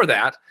before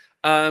that,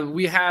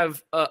 we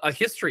have a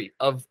history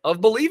of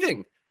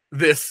believing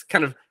this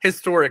kind of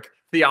historic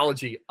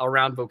theology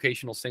around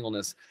vocational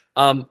singleness,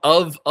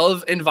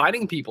 of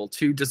inviting people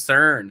to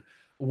discern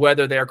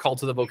whether they are called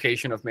to the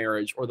vocation of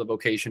marriage or the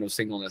vocation of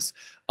singleness,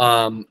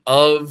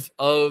 of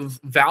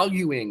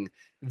valuing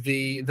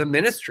the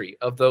ministry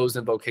of those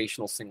in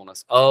vocational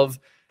singleness, of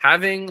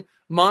having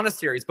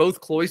monasteries, both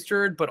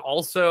cloistered but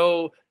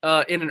also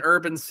in an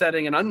urban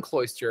setting and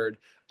uncloistered,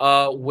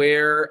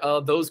 where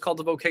those called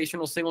to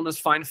vocational singleness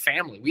find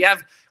family. We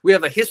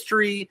have a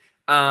history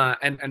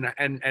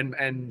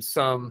and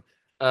some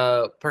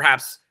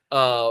perhaps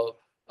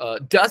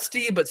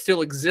dusty but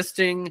still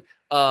existing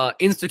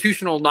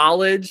institutional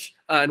knowledge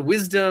and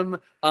wisdom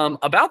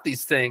about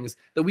these things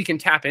that we can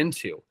tap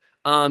into.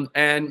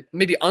 And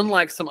maybe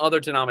unlike some other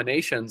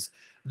denominations,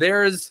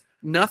 there's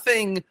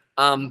nothing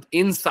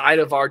inside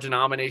of our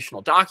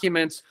denominational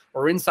documents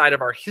or inside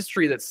of our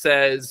history that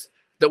says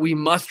that we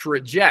must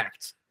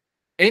reject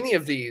any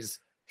of these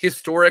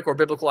historic or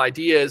biblical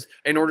ideas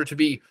in order to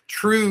be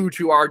true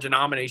to our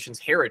denomination's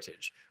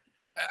heritage.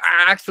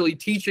 Actually,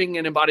 teaching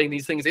and embodying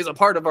these things is a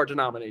part of our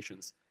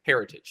denomination's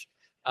heritage.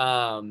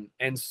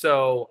 And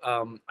so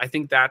I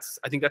think that's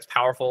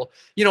powerful.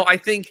 You know, I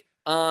think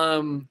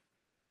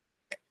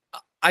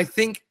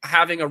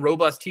having a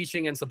robust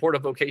teaching and support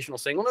of vocational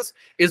singleness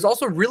is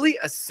also really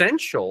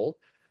essential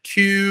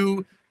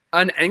to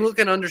an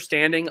Anglican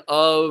understanding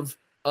of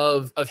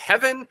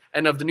heaven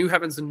and of the new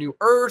heavens and new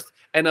earth,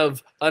 and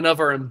of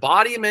our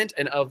embodiment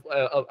and of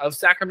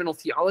sacramental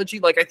theology.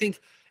 Like, I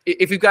think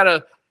if you've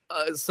got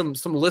some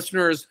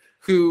listeners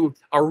who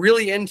are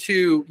really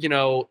into, you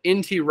know,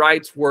 N.T.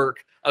 Wright's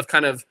work of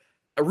kind of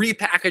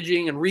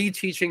repackaging and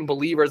reteaching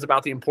believers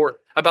about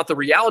the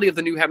reality of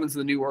the new heavens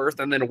and the new earth,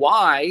 and then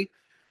why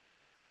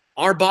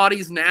our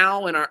bodies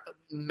now and our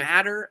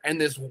matter,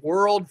 and this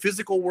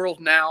physical world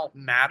now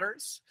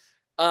matters.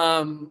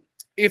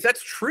 If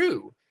that's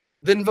true,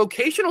 then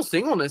vocational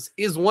singleness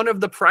is one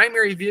of the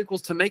primary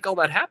vehicles to make all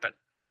that happen.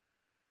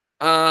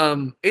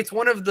 It's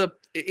one of the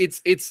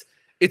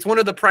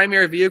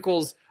primary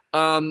vehicles.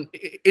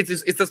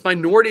 It's this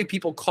minority of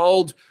people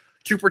called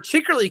to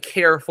particularly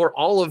care for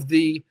all of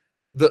the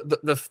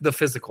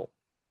physical,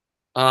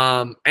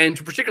 and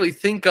to particularly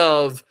think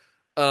of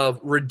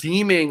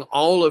redeeming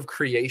all of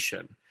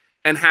creation,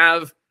 and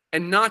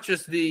not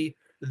just the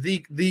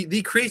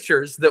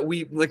creatures that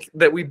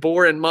we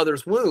bore in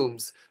mother's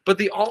wombs, but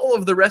all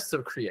of the rest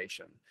of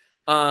creation,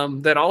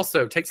 that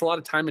also takes a lot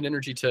of time and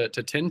energy to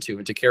tend to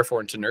and to care for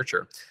and to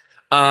nurture.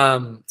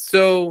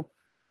 So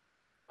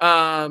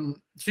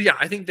yeah,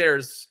 I think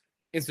there's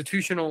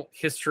institutional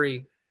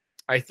history.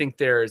 I think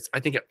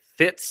it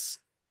fits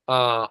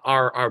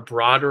our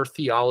broader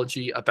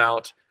theology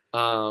about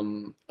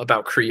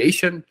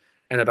creation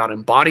and about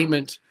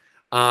embodiment.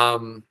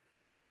 And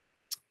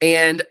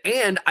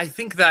I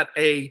think that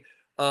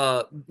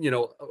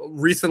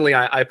recently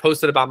I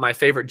posted about my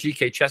favorite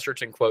G.K.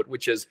 Chesterton quote,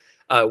 which is,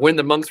 "When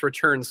the monks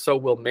return, so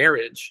will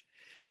marriage."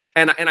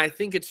 And I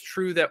think it's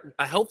true that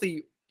a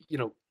healthy,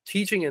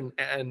 teaching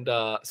and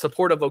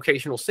support of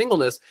vocational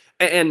singleness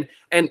and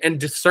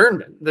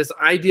discernment, this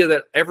idea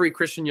that every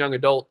Christian young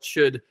adult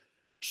should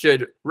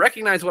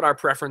recognize what our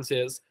preference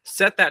is,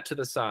 set that to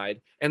the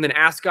side, and then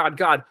ask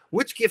God,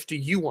 which gift do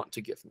you want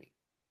to give me?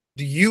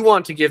 Do you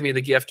want to give me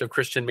the gift of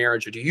Christian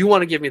marriage, or do you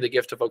want to give me the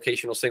gift of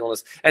vocational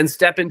singleness? And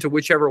step into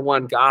whichever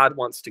one God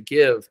wants to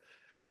give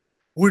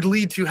would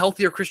lead to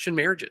healthier Christian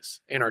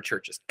marriages in our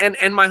churches.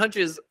 And my hunch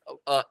is,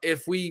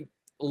 if we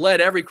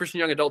led every Christian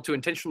young adult to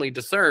intentionally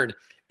discern,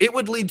 it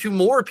would lead to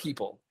more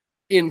people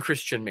in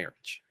Christian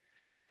marriage,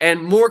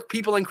 and more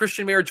people in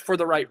Christian marriage for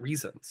the right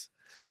reasons.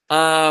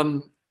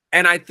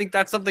 And I think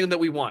that's something that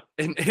we want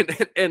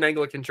in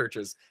Anglican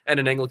churches and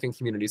in Anglican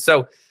communities.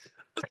 So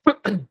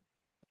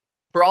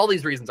for all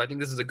these reasons, I think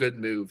this is a good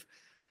move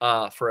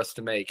for us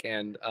to make.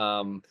 And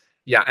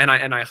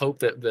I hope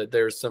that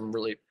there's some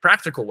really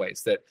practical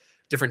ways that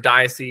different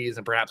dioceses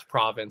and perhaps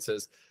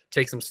provinces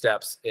take some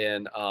steps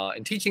in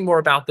teaching more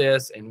about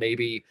this, and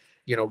maybe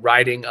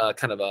writing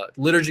kind of a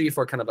liturgy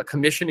for kind of a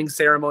commissioning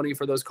ceremony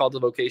for those called to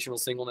vocational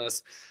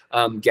singleness,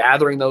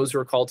 gathering those who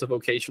are called to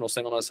vocational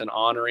singleness and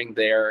honoring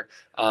their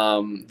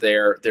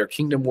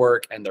kingdom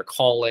work and their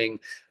calling,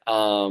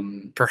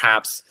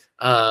 perhaps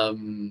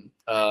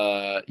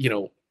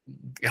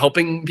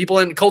helping people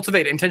and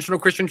cultivate intentional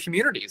Christian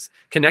communities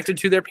connected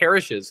to their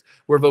parishes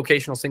where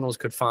vocational singles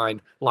could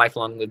find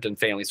lifelong lived-in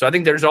families. So I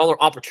think there's all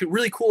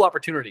really cool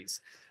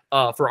opportunities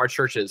for our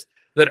churches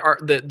that are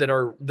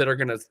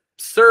going to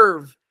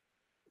serve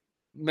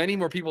many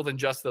more people than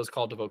just those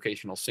called to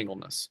vocational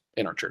singleness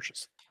in our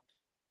churches.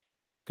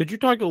 Could you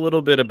talk a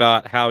little bit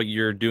about how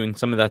you're doing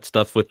some of that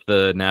stuff with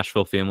the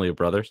Nashville Family of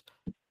Brothers?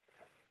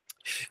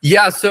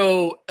 Yeah,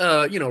 so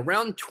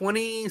around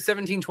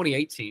 2017,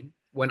 2018,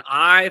 when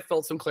I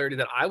felt some clarity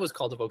that I was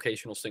called to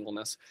vocational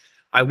singleness,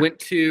 I went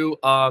to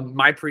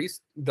my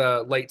priest,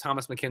 the late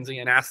Thomas McKenzie,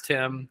 and asked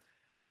him,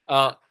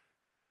 how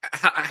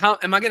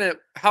am I gonna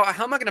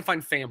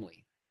find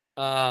family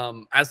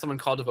as someone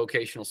called to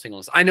vocational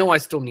singleness? I know I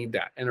still need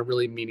that in a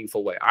really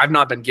meaningful way. I've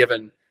not been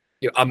given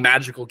a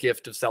magical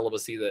gift of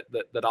celibacy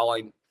that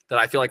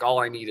I feel like all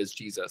I need is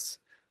Jesus.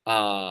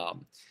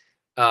 And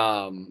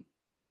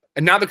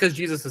not because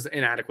Jesus is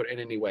inadequate in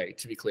any way,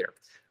 to be clear.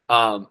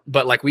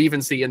 But like we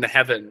even see in the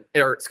heaven,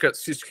 or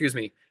excuse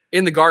me,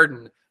 in the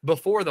garden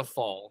before the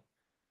fall,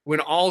 when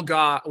all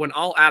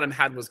Adam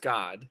had was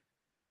God,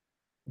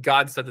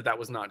 God said that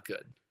was not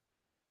good.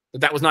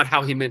 That was not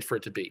how he meant for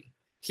it to be.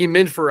 He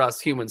meant for us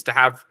humans to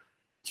have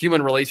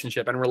human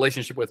relationship and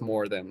relationship with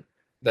more than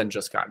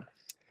just God.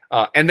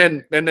 And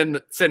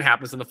then sin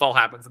happens and the fall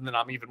happens, and then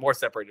I'm even more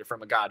separated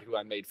from a God who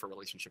I'm made for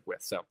relationship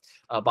with. So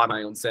by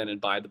my own sin and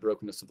by the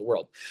brokenness of the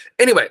world.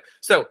 Anyway,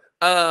 so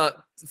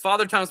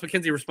Father Thomas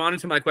McKenzie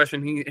responded to my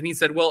question, and he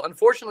said, well,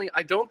 unfortunately,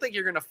 I don't think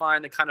you're going to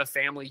find the kind of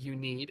family you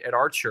need at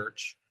our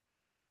church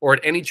or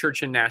at any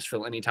church in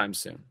Nashville anytime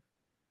soon.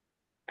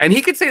 And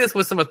he could say this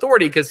with some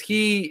authority because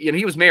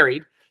he was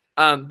married,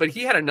 but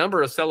he had a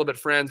number of celibate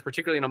friends,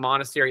 particularly in a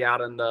monastery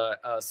out in the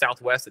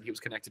Southwest that he was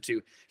connected to.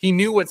 He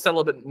knew what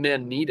celibate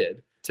men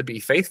needed to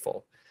be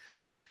faithful.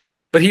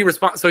 But he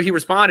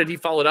responded, he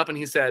followed up and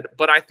he said,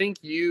 but I think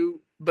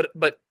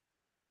but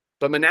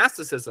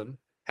monasticism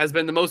has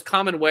been the most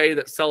common way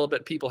that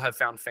celibate people have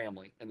found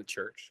family in the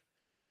church.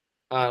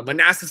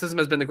 Monasticism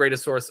has been the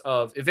greatest source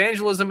of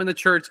evangelism in the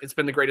church. It's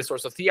been the greatest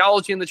source of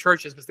theology in the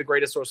church. It's been the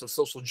greatest source of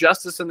social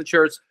justice in the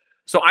church.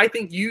 So I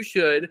think you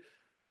should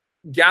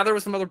gather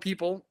with some other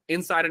people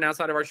inside and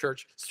outside of our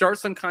church, start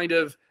some kind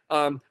of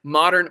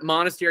modern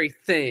monastery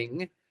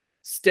thing,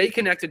 stay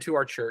connected to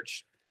our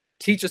church,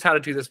 teach us how to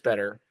do this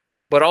better,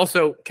 but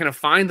also kind of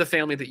find the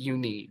family that you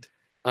need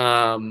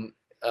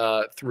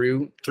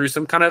through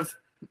some kind of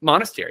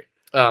monastery.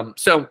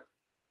 So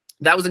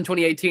that was in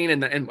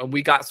 2018, and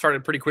we got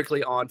started pretty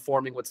quickly on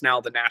forming what's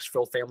now the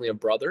Nashville Family of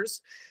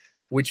Brothers,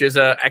 which is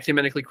a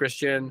ecumenically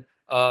Christian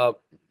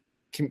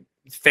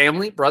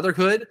family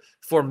brotherhood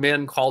for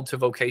men called to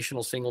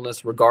vocational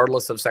singleness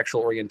regardless of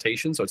sexual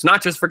orientation. So it's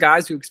not just for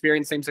guys who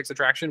experience same-sex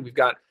attraction. We've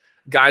got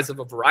guys of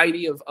a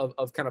variety of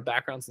kind of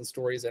backgrounds and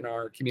stories in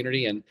our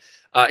community, and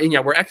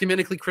yeah, we're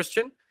ecumenically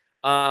Christian.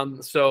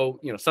 So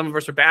some of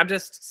us are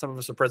Baptists, some of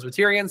us are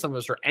Presbyterian, some of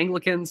us are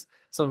Anglicans,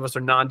 some of us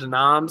are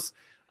non-denoms,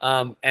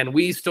 and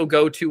we still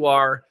go to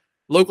our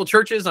local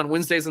churches on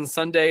Wednesdays and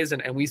Sundays,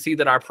 and we see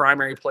that our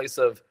primary place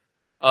of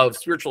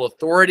spiritual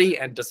authority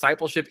and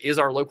discipleship is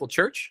our local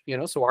church.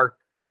 So our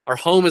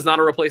home is not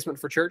a replacement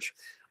for church,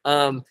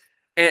 and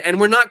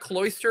we're not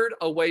cloistered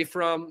away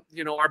from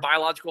our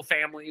biological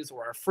families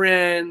or our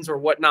friends or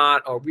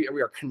whatnot. Or we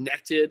are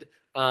connected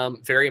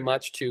very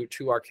much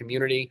to our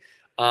community.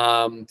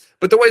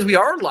 But the ways we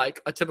are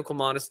like a typical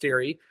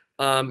monastery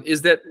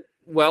is that,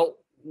 well,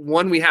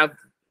 one, we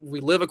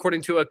live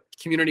according to a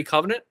community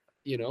covenant,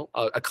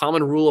 a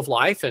common rule of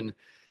life, and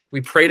we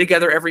pray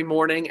together every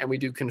morning, and we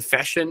do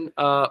confession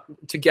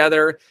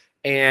together,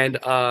 and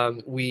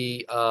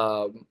we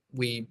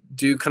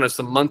do kind of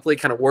some monthly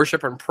kind of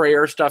worship and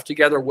prayer stuff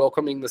together,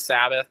 welcoming the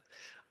Sabbath.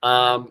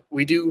 And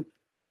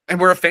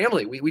we're a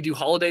family. We do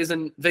holidays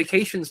and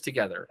vacations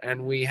together,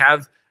 and we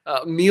have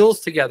meals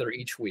together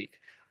each week.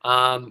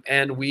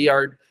 And we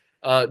are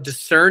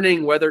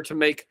discerning whether to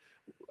make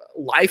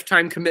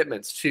lifetime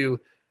commitments to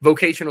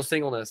vocational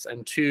singleness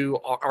and to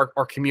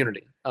our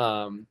community.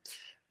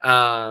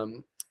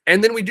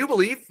 And then we do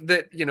believe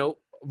that,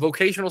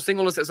 vocational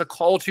singleness is a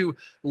call to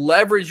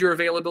leverage your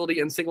availability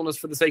and singleness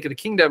for the sake of the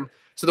kingdom.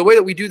 So the way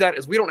that we do that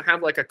is we don't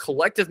have like a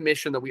collective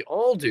mission that we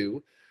all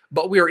do,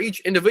 but we are each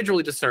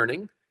individually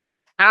discerning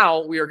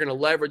how we are going to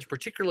leverage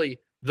particularly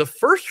the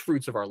first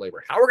fruits of our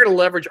labor, how we're going to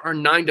leverage our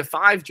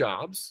 9-to-5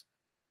 jobs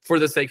for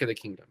the sake of the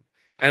kingdom.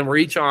 And we're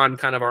each on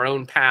kind of our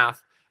own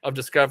path of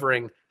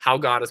discovering how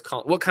God is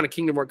calling, what kind of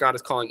kingdom work God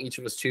is calling each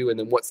of us to, and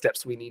then what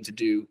steps we need to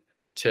do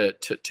to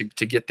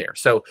get there.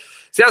 So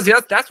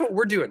that's what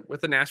we're doing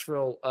with the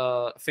Nashville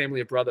Family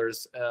of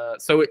Brothers.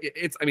 So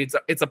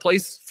it's a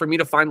place for me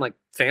to find like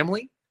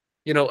family,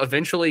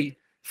 eventually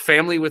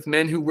family with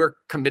men who we're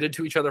committed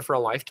to each other for a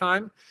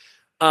lifetime.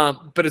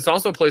 But it's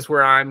also a place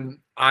where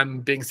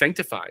I'm being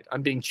sanctified.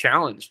 I'm being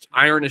challenged.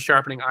 Iron is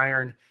sharpening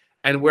iron,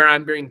 and where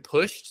I'm being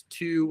pushed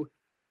to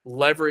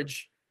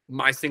leverage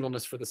my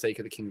singleness for the sake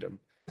of the kingdom.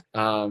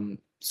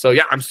 So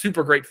yeah, I'm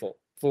super grateful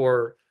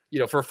for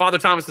Father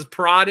Thomas's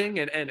prodding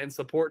and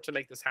support to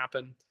make this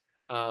happen,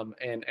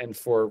 and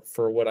for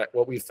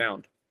what we've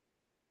found.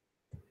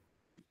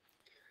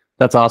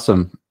 That's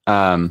awesome.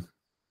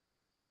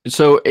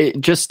 So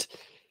it just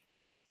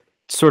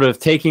sort of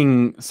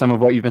taking some of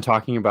what you've been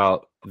talking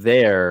about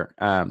there,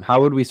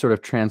 how would we sort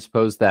of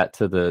transpose that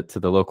to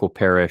the local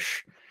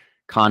parish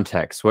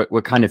context?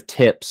 What kind of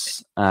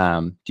tips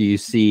do you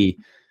see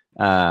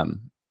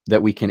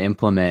that we can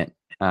implement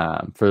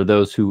for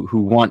those who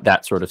want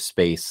that sort of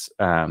space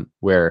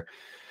where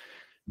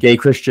gay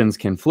Christians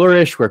can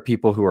flourish, where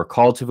people who are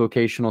called to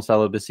vocational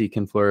celibacy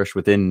can flourish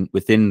within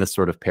the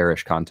sort of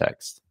parish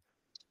context?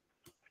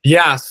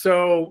 Yeah,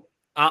 so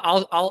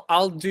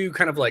I'll do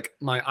kind of like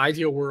my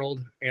ideal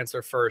world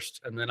answer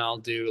first, and then I'll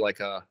do like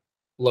a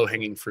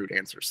low-hanging fruit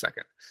answer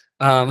second.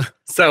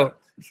 So,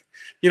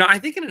 I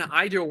think in an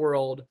ideal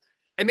world,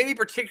 and maybe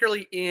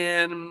particularly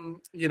in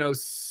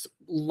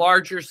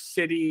larger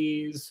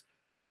cities,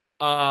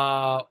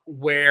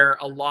 where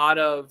a lot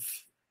of,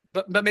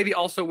 but maybe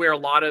also where a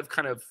lot of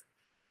kind of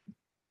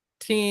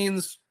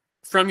teens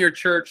from your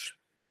church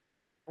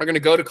are going to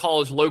go to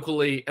college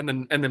locally and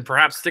then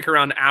perhaps stick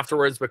around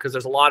afterwards, because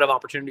there's a lot of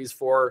opportunities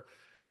for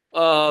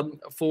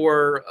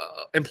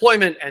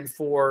employment and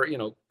for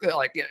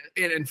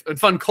and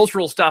fun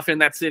cultural stuff in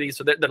that city,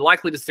 so they're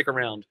likely to stick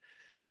around.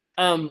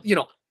 And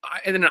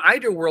in an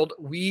ideal world,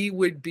 we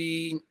would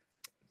be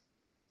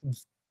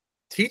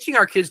teaching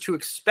our kids to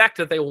expect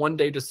that they one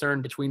day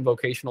discern between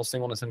vocational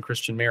singleness and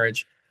Christian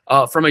marriage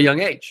from a young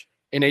age,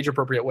 in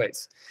age-appropriate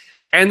ways.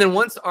 And then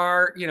once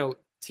our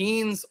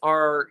teens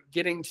are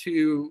getting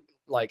to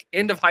like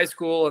end of high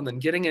school and then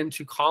getting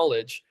into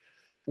college,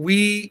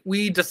 we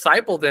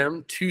disciple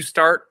them to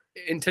start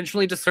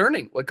intentionally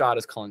discerning what God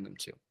is calling them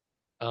to.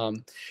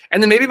 And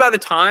then maybe by the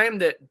time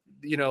that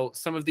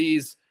some of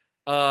these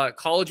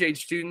college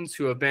age students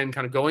who have been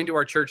kind of going to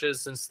our churches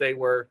since they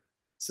were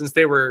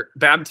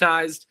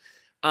baptized,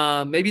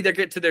 maybe they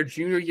get to their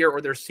junior year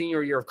or their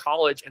senior year of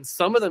college, and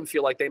some of them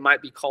feel like they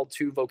might be called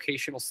to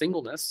vocational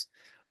singleness.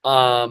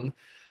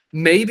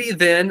 Maybe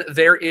then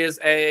there is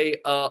a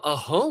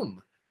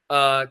home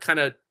kind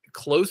of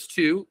close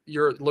to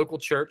your local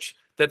church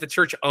that the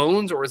church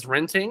owns or is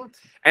renting,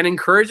 and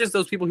encourages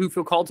those people who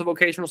feel called to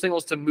vocational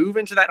singles to move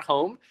into that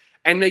home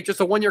and make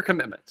just a one-year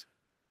commitment.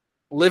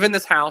 Live in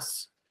this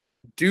house,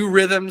 do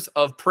rhythms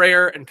of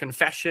prayer and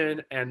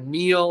confession and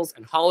meals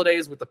and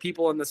holidays with the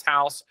people in this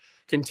house,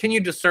 continue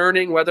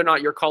discerning whether or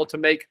not you're called to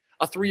make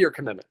a 3-year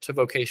commitment to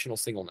vocational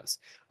singleness.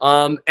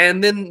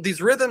 And then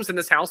these rhythms in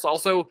this house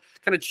also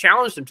kind of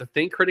challenge them to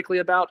think critically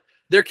about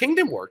their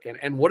kingdom work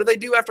and what do they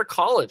do after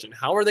college, and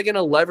how are they going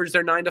to leverage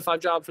their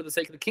 9-to-5 job for the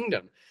sake of the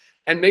kingdom.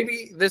 And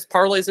maybe this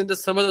parlays into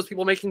some of those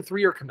people making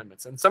 3-year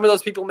commitments, and some of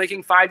those people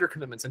making 5-year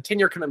commitments and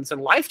 10-year commitments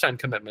and lifetime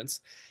commitments.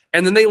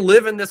 And then they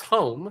live in this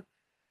home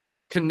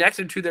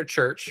connected to their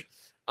church,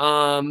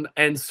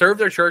 and serve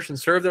their church and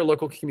serve their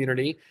local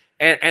community.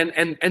 And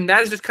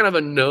that is just kind of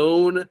a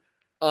known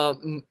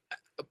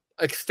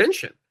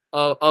extension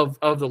of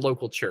the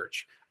local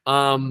church.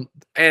 And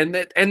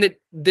that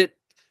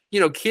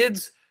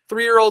kids,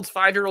 3-year-olds,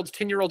 5-year-olds,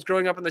 10-year-olds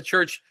growing up in the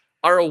church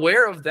are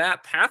aware of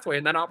that pathway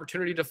and that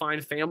opportunity to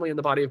find family in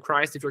the body of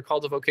Christ if you're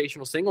called to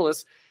vocational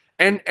singleness.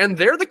 And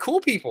they're the cool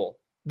people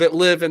that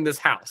live in this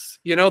house.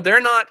 They're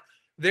not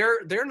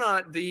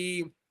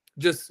the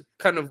just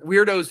kind of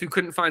weirdos who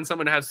couldn't find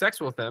someone to have sex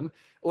with them.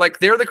 Like,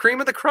 they're the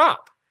cream of the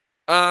crop,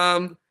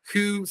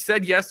 who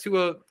said yes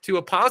to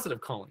a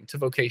positive calling to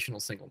vocational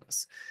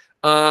singleness.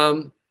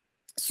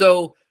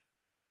 So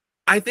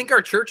I think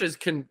our churches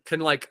can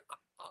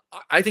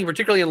I think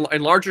particularly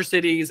in larger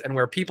cities and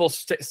where people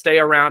stay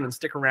around and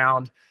stick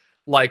around,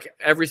 like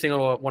every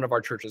single one of our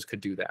churches could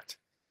do that.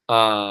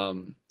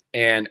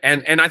 And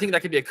I think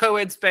that could be a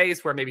co-ed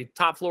space where maybe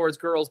top floor is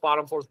girls,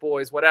 bottom floor is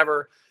boys,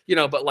 whatever,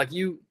 but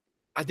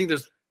I think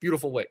there's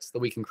beautiful ways that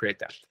we can create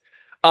that.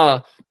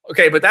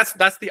 Okay, but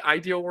that's the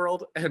ideal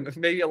world, and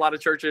maybe a lot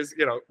of churches,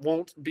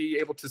 won't be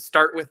able to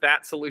start with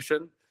that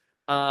solution.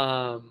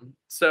 But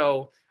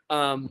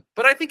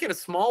I think in a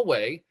small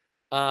way,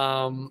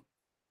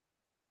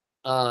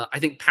 I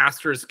think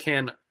pastors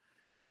can,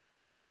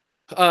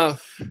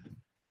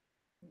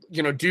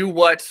 do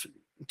what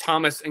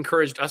Thomas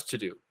encouraged us to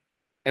do.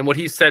 And what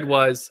he said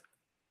was,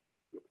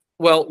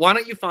 well, why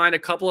don't you find a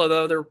couple of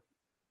other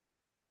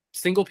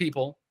single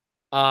people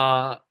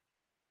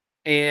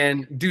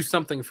and do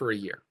something for a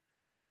year.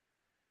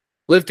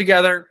 Live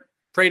together,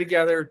 pray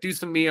together, do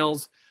some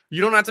meals.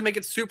 You don't have to make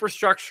it super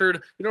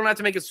structured. You don't have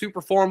to make it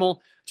super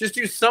formal. Just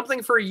do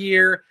something for a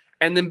year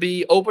and then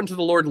be open to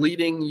the Lord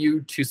leading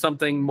you to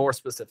something more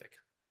specific.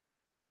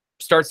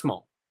 Start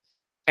small.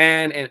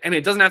 And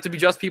it doesn't have to be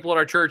just people at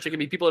our church. It can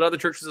be people at other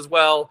churches as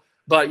well.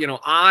 But,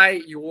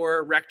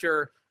 your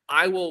rector,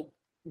 I will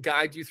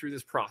guide you through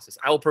this process.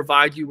 I will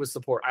provide you with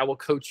support. I will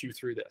coach you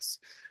through this.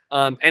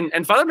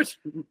 And Father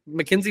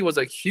McKenzie was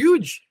a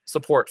huge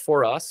support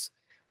for us.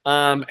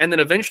 And then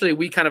eventually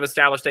we kind of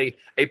established a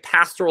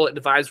pastoral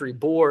advisory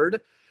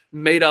board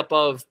made up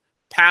of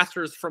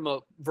pastors from a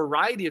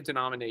variety of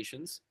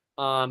denominations,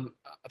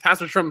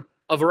 pastors from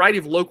a variety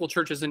of local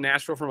churches in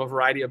Nashville from a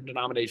variety of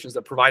denominations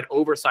that provide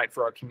oversight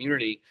for our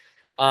community.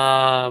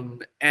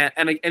 And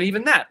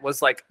even that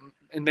was like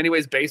in many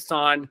ways based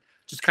on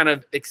just kind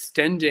of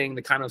extending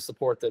the kind of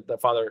support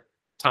that Father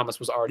Thomas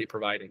was already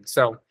providing.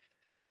 So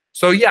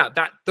yeah,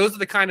 those are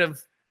the kind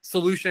of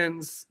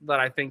solutions that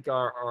I think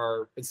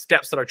are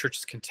steps that our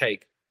churches can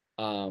take.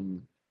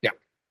 Yeah.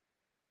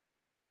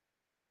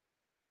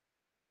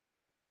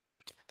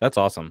 That's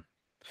awesome.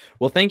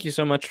 Well, thank you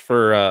so much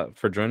for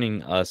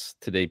joining us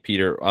today,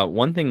 Peter.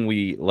 One thing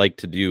we like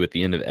to do at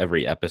the end of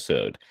every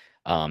episode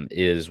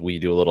is we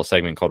do a little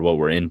segment called What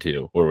We're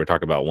Into, where we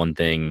talk about one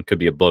thing, could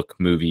be a book,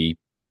 movie,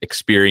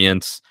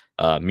 experience,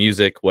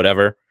 music,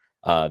 whatever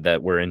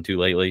that we're into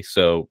lately.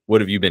 So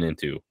what have you been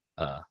into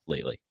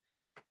lately?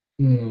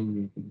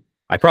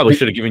 I probably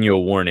should have given you a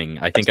warning.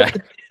 I think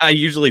I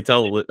usually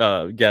tell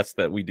guests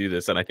that we do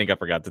this, and I think I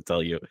forgot to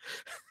tell you.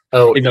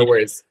 Oh, no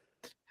worries.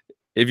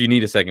 If you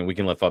need a second, we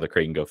can let Father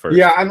Creighton go first.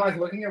 Yeah, I'm like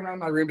looking around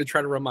my room to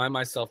try to remind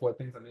myself what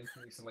things I'm into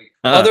recently,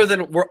 other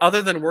than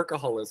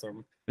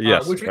workaholism.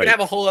 Yes, which we can have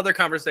a whole other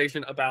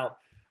conversation about.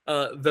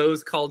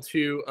 Those called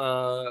to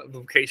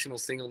vocational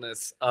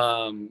singleness,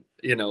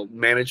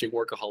 managing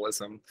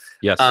workaholism.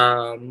 Yes.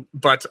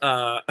 But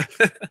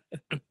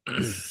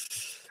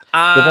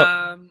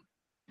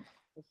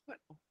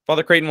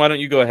Father Creighton, why don't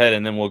you go ahead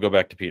and then we'll go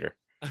back to Peter.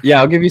 Yeah,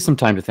 I'll give you some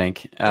time to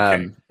think.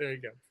 Okay, there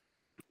you go.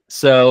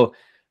 So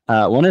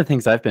one of the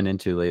things I've been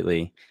into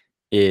lately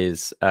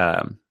is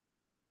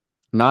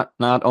not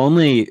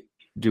only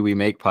do we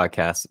make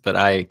podcasts, but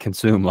I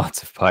consume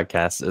lots of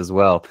podcasts as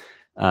well.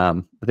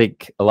 I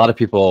think a lot of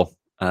people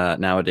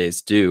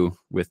nowadays do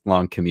with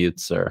long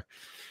commutes or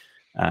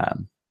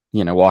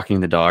walking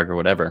the dog or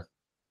whatever.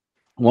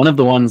 One of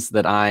the ones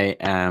that I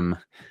am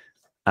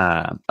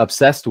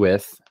obsessed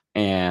with,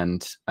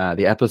 and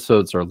the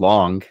episodes are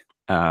long.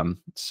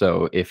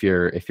 So if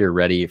you're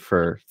ready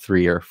for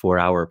 3 or 4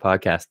 hour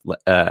podcast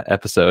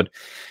episode,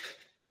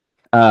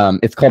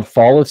 it's called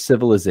Fall of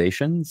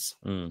Civilizations.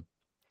 And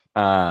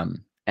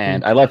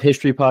I love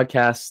history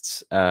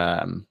podcasts.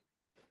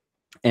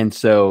 And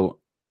so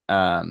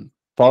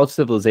Fall of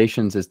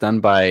Civilizations is done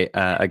by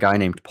a guy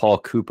named Paul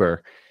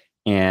Cooper,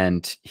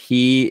 and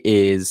he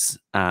is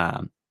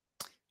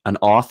an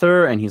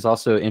author, and he's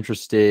also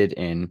interested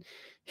in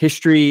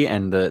history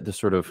and the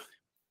sort of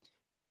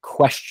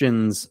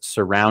questions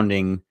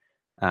surrounding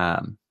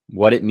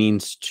what it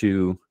means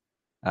to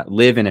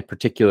live in a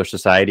particular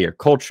society or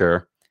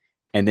culture,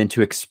 and then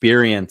to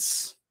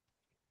experience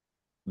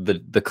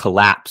the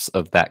collapse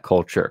of that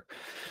culture.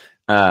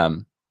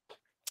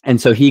 And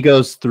so he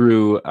goes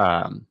through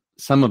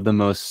some of the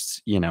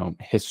most,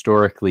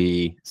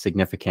 historically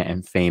significant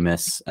and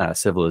famous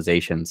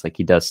civilizations. Like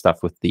he does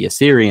stuff with the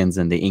Assyrians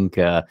and the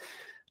Inca,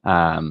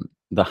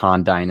 the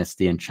Han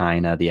Dynasty in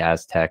China, the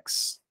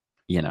Aztecs,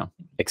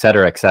 et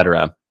cetera, et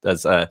cetera.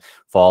 Does a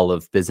fall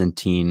of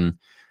Byzantium,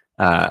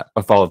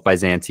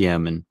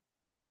 and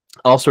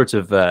all sorts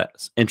of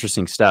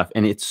interesting stuff.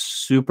 And it's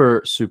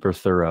super, super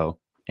thorough,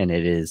 and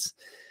it is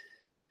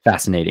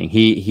fascinating.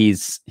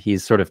 He's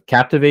sort of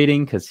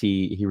captivating because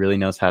he really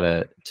knows how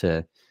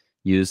to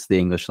use the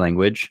English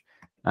language.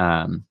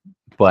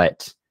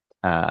 But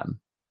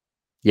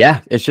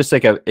it's just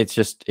like it's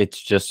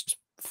just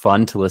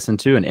fun to listen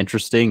to and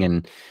interesting,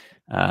 and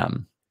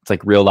it's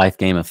like real life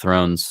Game of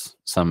Thrones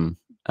some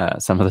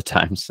of the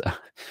times. So,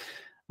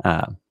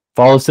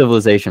 Fall of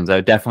Civilizations, I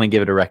would definitely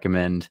give it a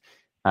recommend.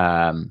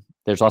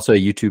 There's also a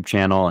YouTube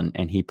channel,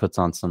 and he puts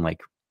on some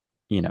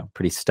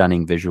pretty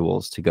stunning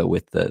visuals to go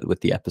with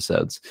the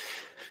episodes.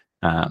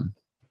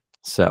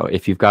 So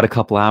if you've got a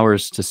couple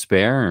hours to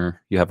spare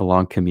or you have a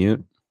long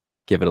commute,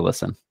 give it a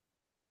listen.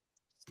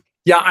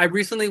 Yeah, I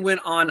recently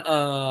went on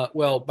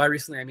by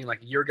recently I mean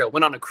like a year ago,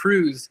 went on a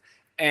cruise,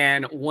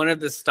 and one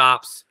of the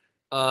stops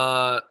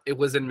it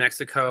was in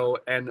Mexico,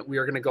 and we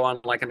were going to go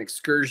on like an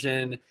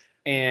excursion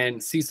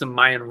and see some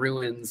Mayan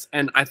ruins.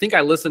 And I think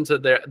I listened to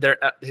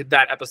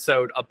that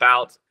episode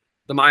about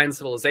the Mayan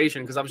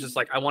civilization because I was just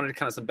like, I wanted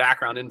kind of some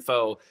background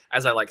info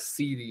as I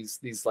see these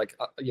these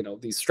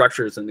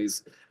structures and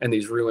these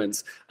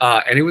ruins,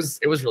 and it was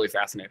really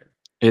fascinating.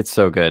 It's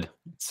so good.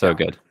 It's so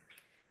good.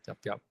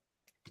 Yep.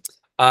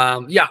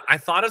 I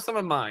thought of some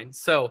of mine.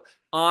 So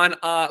on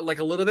a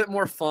little bit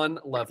more fun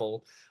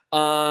level,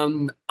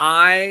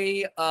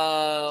 I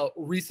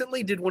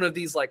recently did one of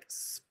these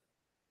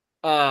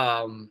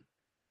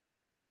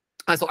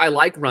so I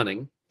like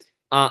running,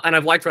 and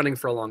I've liked running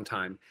for a long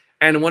time.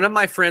 And one of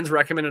my friends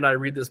recommended I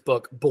read this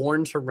book,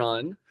 Born to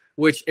Run,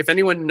 which, if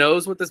anyone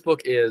knows what this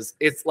book is,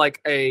 it's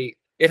it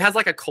has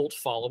a cult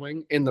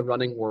following in the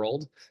running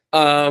world.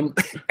 And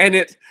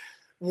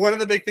one of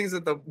the big things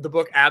that the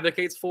book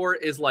advocates for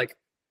is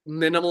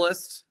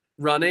minimalist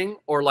running,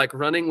 or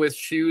running with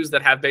shoes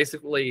that have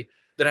that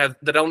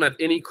don't have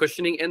any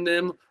cushioning in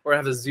them, or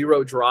have a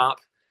zero drop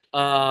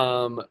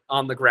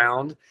on the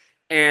ground.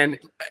 And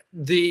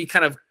the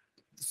kind of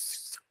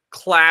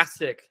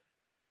classic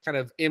kind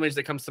of image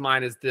that comes to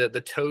mind is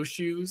the toe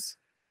shoes,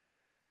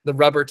 the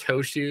rubber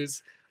toe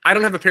shoes. I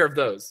don't have a pair of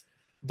those,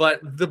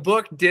 but the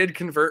book did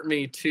convert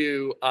me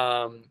to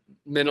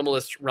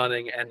minimalist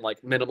running and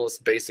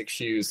minimalist basic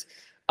shoes.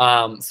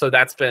 So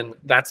that's been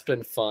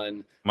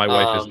fun. My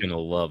wife is gonna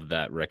love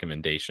that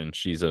recommendation.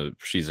 She's a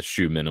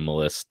shoe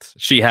minimalist.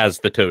 She has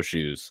the toe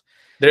shoes.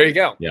 There you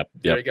go. Yep.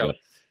 There you go. Yep.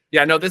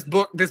 Yeah, no, this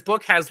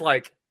book has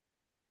like,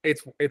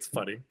 it's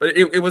funny, but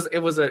it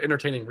was an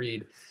entertaining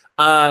read.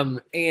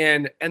 And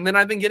then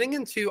I've been getting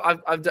into,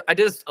 I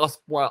did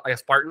a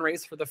Spartan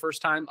race for the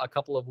first time a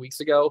couple of weeks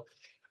ago.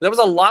 That was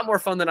a lot more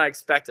fun than I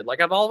expected. Like,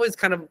 I've always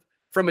kind of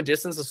from a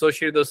distance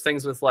associated those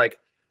things with like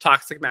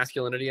toxic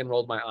masculinity and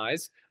rolled my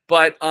eyes,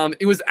 but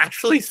it was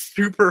actually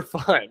super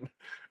fun.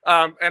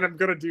 And I'm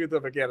gonna do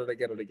them again and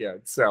again and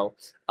again. So,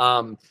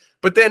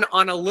 but then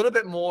on a little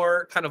bit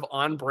more kind of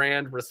on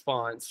brand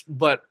response,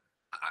 but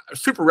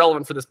super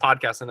relevant for this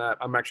podcast, and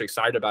I'm actually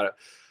excited about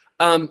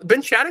it.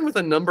 Been chatting with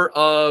a number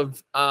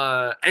of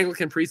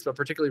Anglican priests, but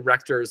particularly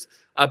rectors,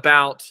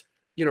 about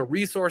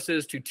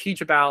resources to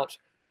teach about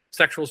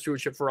sexual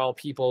stewardship for all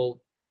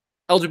people,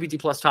 LGBT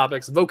plus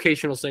topics,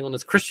 vocational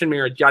singleness, Christian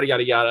marriage, yada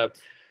yada yada.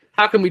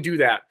 How can we do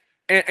that?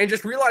 And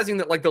just realizing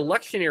that like the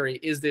lectionary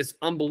is this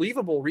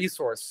unbelievable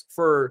resource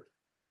for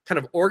kind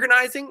of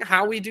organizing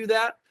how we do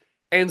that.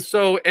 And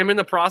so I'm in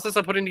the process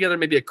of putting together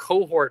maybe a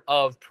cohort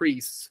of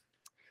priests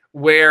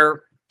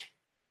where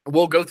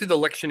we'll go through the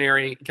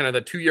lectionary, kind of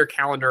the 2-year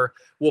calendar.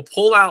 We'll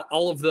pull out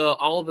all of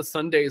the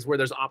Sundays where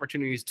there's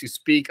opportunities to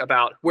speak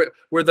about,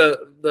 where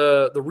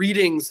the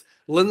readings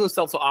lend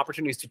themselves to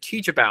opportunities to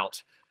teach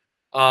about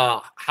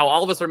how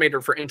all of us are made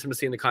for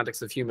intimacy in the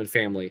context of human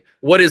family.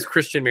 What is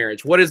Christian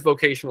marriage? What is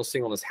vocational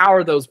singleness? How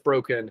are those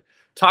broken?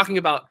 Talking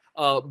about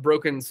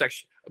broken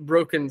sex,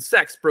 broken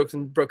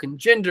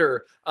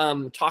gender.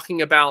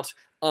 Talking about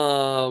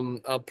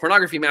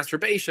pornography,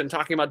 masturbation.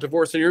 Talking about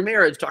divorce in your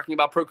marriage. Talking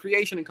about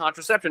procreation and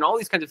contraception. All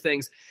these kinds of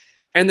things.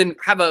 And then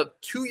have a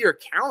 2-year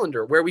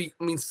calendar where we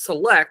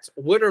select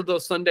what are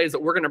those Sundays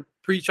that we're going to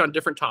preach on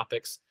different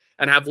topics,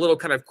 and have little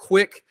kind of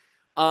quick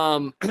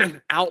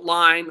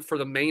outline for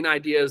the main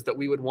ideas that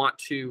we would want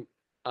to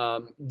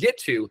get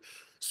to,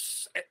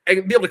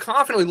 and be able to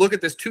confidently look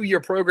at this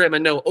 2-year program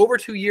and know over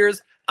 2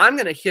 years, I'm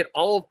going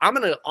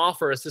to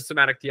offer a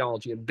systematic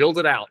theology and build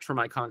it out for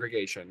my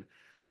congregation.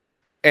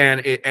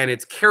 And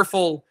it's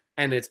careful,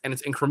 and it's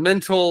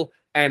incremental,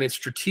 and it's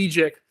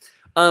strategic.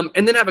 And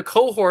then have a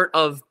cohort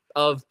of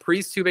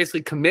priests who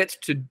basically commit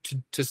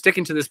to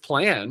sticking to this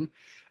plan,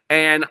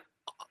 and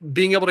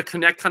being able to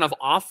connect kind of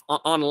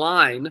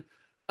online,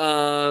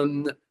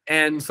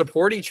 and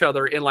support each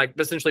other in like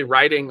essentially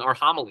writing our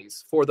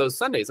homilies for those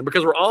Sundays. And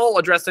because we're all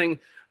addressing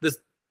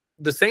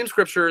the same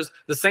scriptures,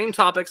 the same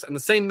topics, and the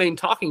same main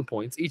talking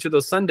points each of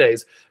those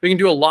Sundays, we can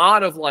do a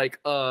lot of like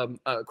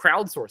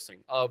crowdsourcing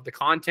of the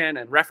content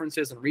and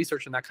references and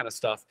research and that kind of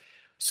stuff.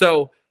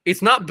 So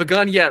it's not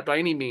begun yet by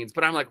any means,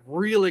 but I'm like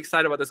really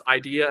excited about this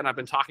idea. And I've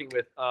been talking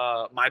with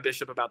my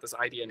bishop about this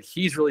idea, and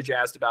he's really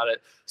jazzed about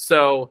it.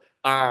 So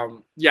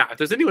yeah, if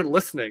there's anyone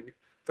listening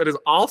that is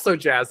also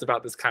jazzed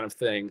about this kind of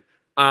thing,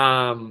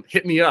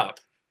 hit me up,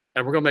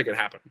 and we're gonna make it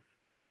happen.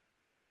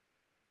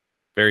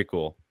 Very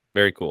cool.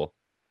 Very cool.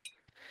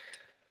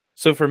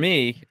 So for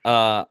me,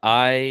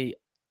 I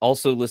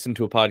also listened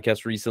to a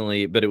podcast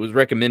recently, but it was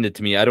recommended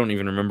to me. I don't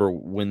even remember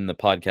when the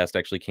podcast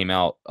actually came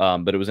out,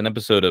 but it was an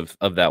episode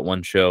of that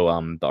one show,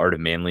 The Art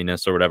of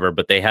Manliness or whatever.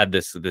 But they had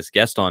this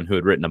guest on who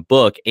had written a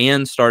book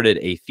and started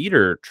a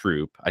theater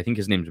troupe. I think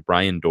his name's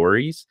Brian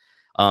Dories.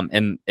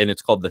 And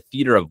it's called The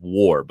Theater of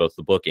War, both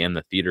the book and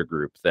the theater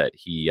group that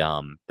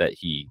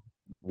he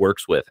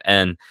works with.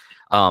 And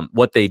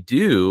what they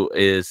do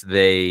is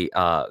they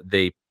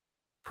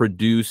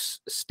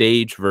produce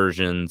stage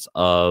versions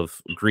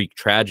of Greek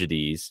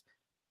tragedies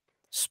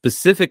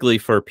specifically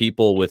for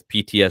people with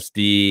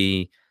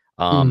PTSD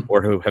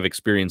or who have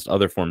experienced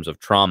other forms of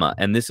trauma.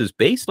 And this is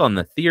based on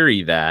the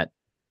theory that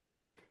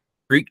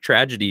Greek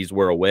tragedies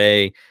were a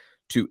way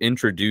to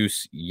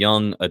introduce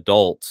young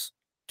adults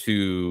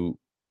to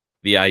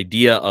the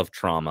idea of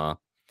trauma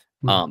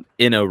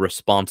in a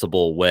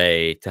responsible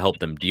way to help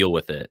them deal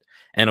with it.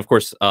 And of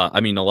course,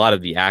 I mean, a lot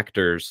of the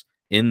actors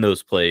in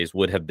those plays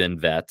would have been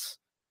vets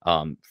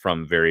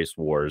from various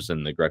wars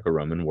in the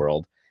Greco-Roman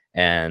world.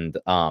 And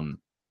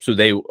so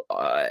they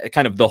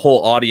kind of the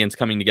whole audience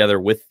coming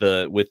together with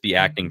the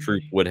acting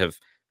troupe would have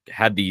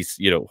had these,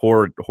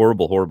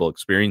 horrible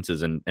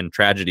experiences. And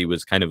tragedy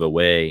was kind of a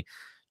way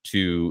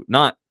to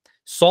not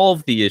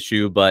solve the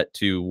issue, but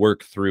to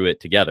work through it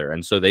together.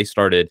 And so they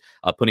started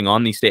putting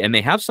on these stage, and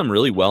they have some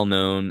really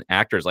well-known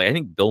actors. Like I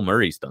think Bill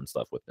Murray's done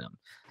stuff with them,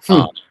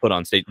 put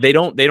on stage. They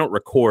don't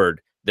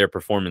record their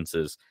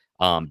performances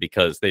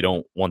because they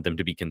don't want them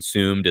to be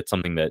consumed. It's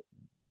something that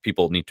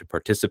people need to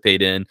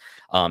participate in.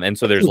 And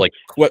so there's like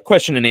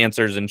question and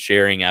answers and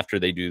sharing after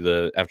they do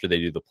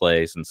the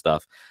plays and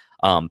stuff.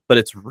 But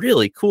it's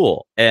really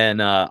cool.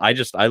 And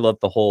I love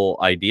the whole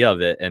idea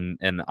of it.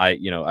 And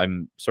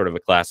I'm sort of a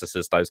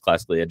classicist. I was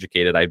classically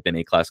educated. I've been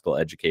a classical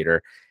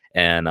educator,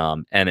 and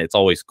it's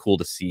always cool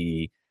to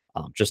see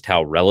just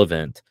how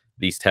relevant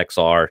these texts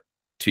are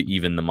to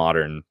even the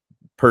modern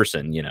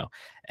person,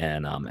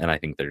 and I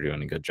think they're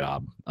doing a good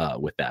job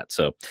with that.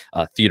 So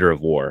Theater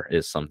of War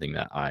is something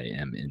that I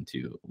am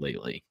into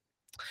lately.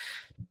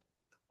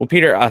 Well,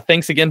 Peter,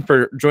 thanks again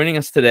for joining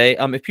us today.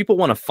 If people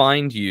want to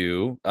find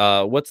you,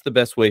 what's the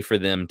best way for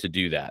them to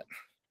do that?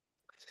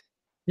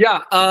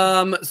 Yeah.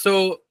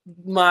 So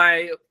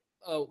my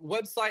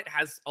website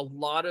has a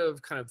lot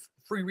of kind of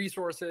free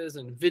resources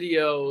and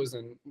videos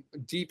and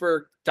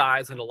deeper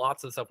dives into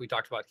lots of stuff we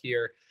talked about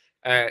here.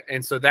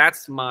 And so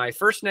that's my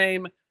first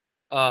name,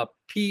 Pieter,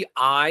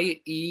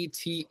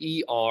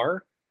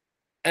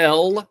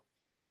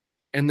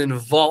 and then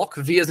Valk,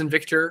 V as in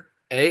Victor,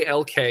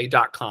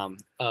 ALK.com.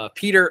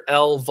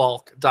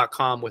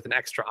 PeterLValk.com with an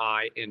extra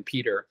I in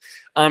Pieter.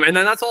 And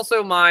then that's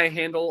also my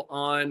handle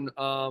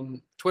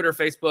on Twitter,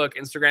 Facebook,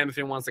 Instagram, if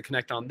anyone wants to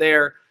connect on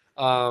there,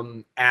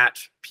 at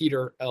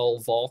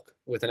PeterLValk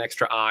with an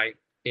extra I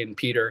in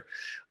Pieter.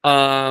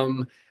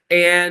 And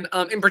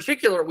in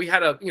particular, we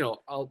had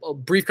a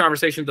brief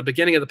conversation at the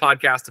beginning of the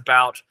podcast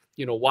about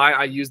why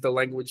I use the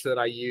language that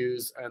I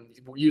use and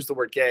use the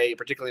word gay,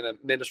 particularly in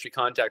a ministry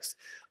context.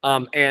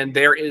 And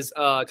there is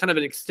kind of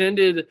an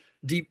extended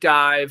deep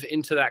dive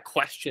into that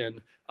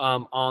question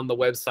on the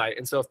website.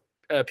 And so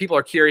if people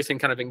are curious and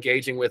kind of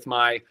engaging with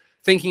my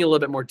thinking a little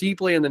bit more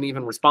deeply and then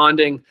even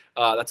responding,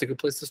 that's a good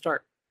place to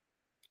start.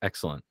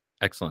 Excellent.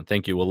 Excellent.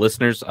 Thank you. Well,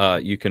 listeners,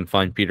 you can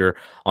find Pieter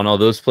on all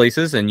those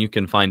places, and you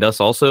can find us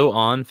also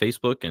on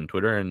Facebook and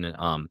Twitter and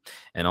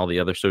all the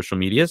other social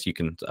medias. You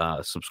can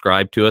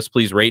subscribe to us.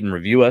 Please rate and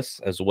review us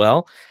as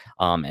well.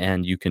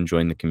 And you can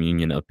join the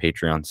communion of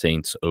Patreon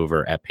saints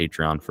over at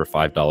Patreon for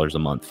 $5 a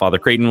month. Father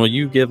Creighton, will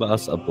you give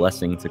us a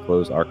blessing to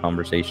close our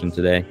conversation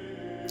today?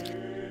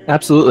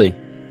 Absolutely.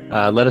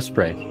 Let us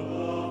pray.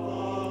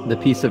 The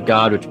peace of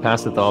God, which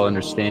passeth all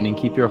understanding,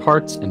 keep your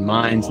hearts and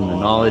minds in the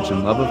knowledge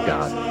and love of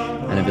God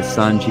and of his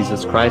Son,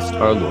 Jesus Christ,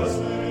 our Lord.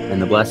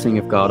 And the blessing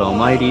of God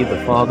Almighty,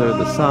 the Father,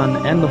 the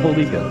Son, and the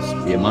Holy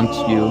Ghost be amongst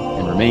you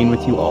and remain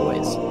with you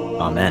always.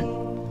 Amen.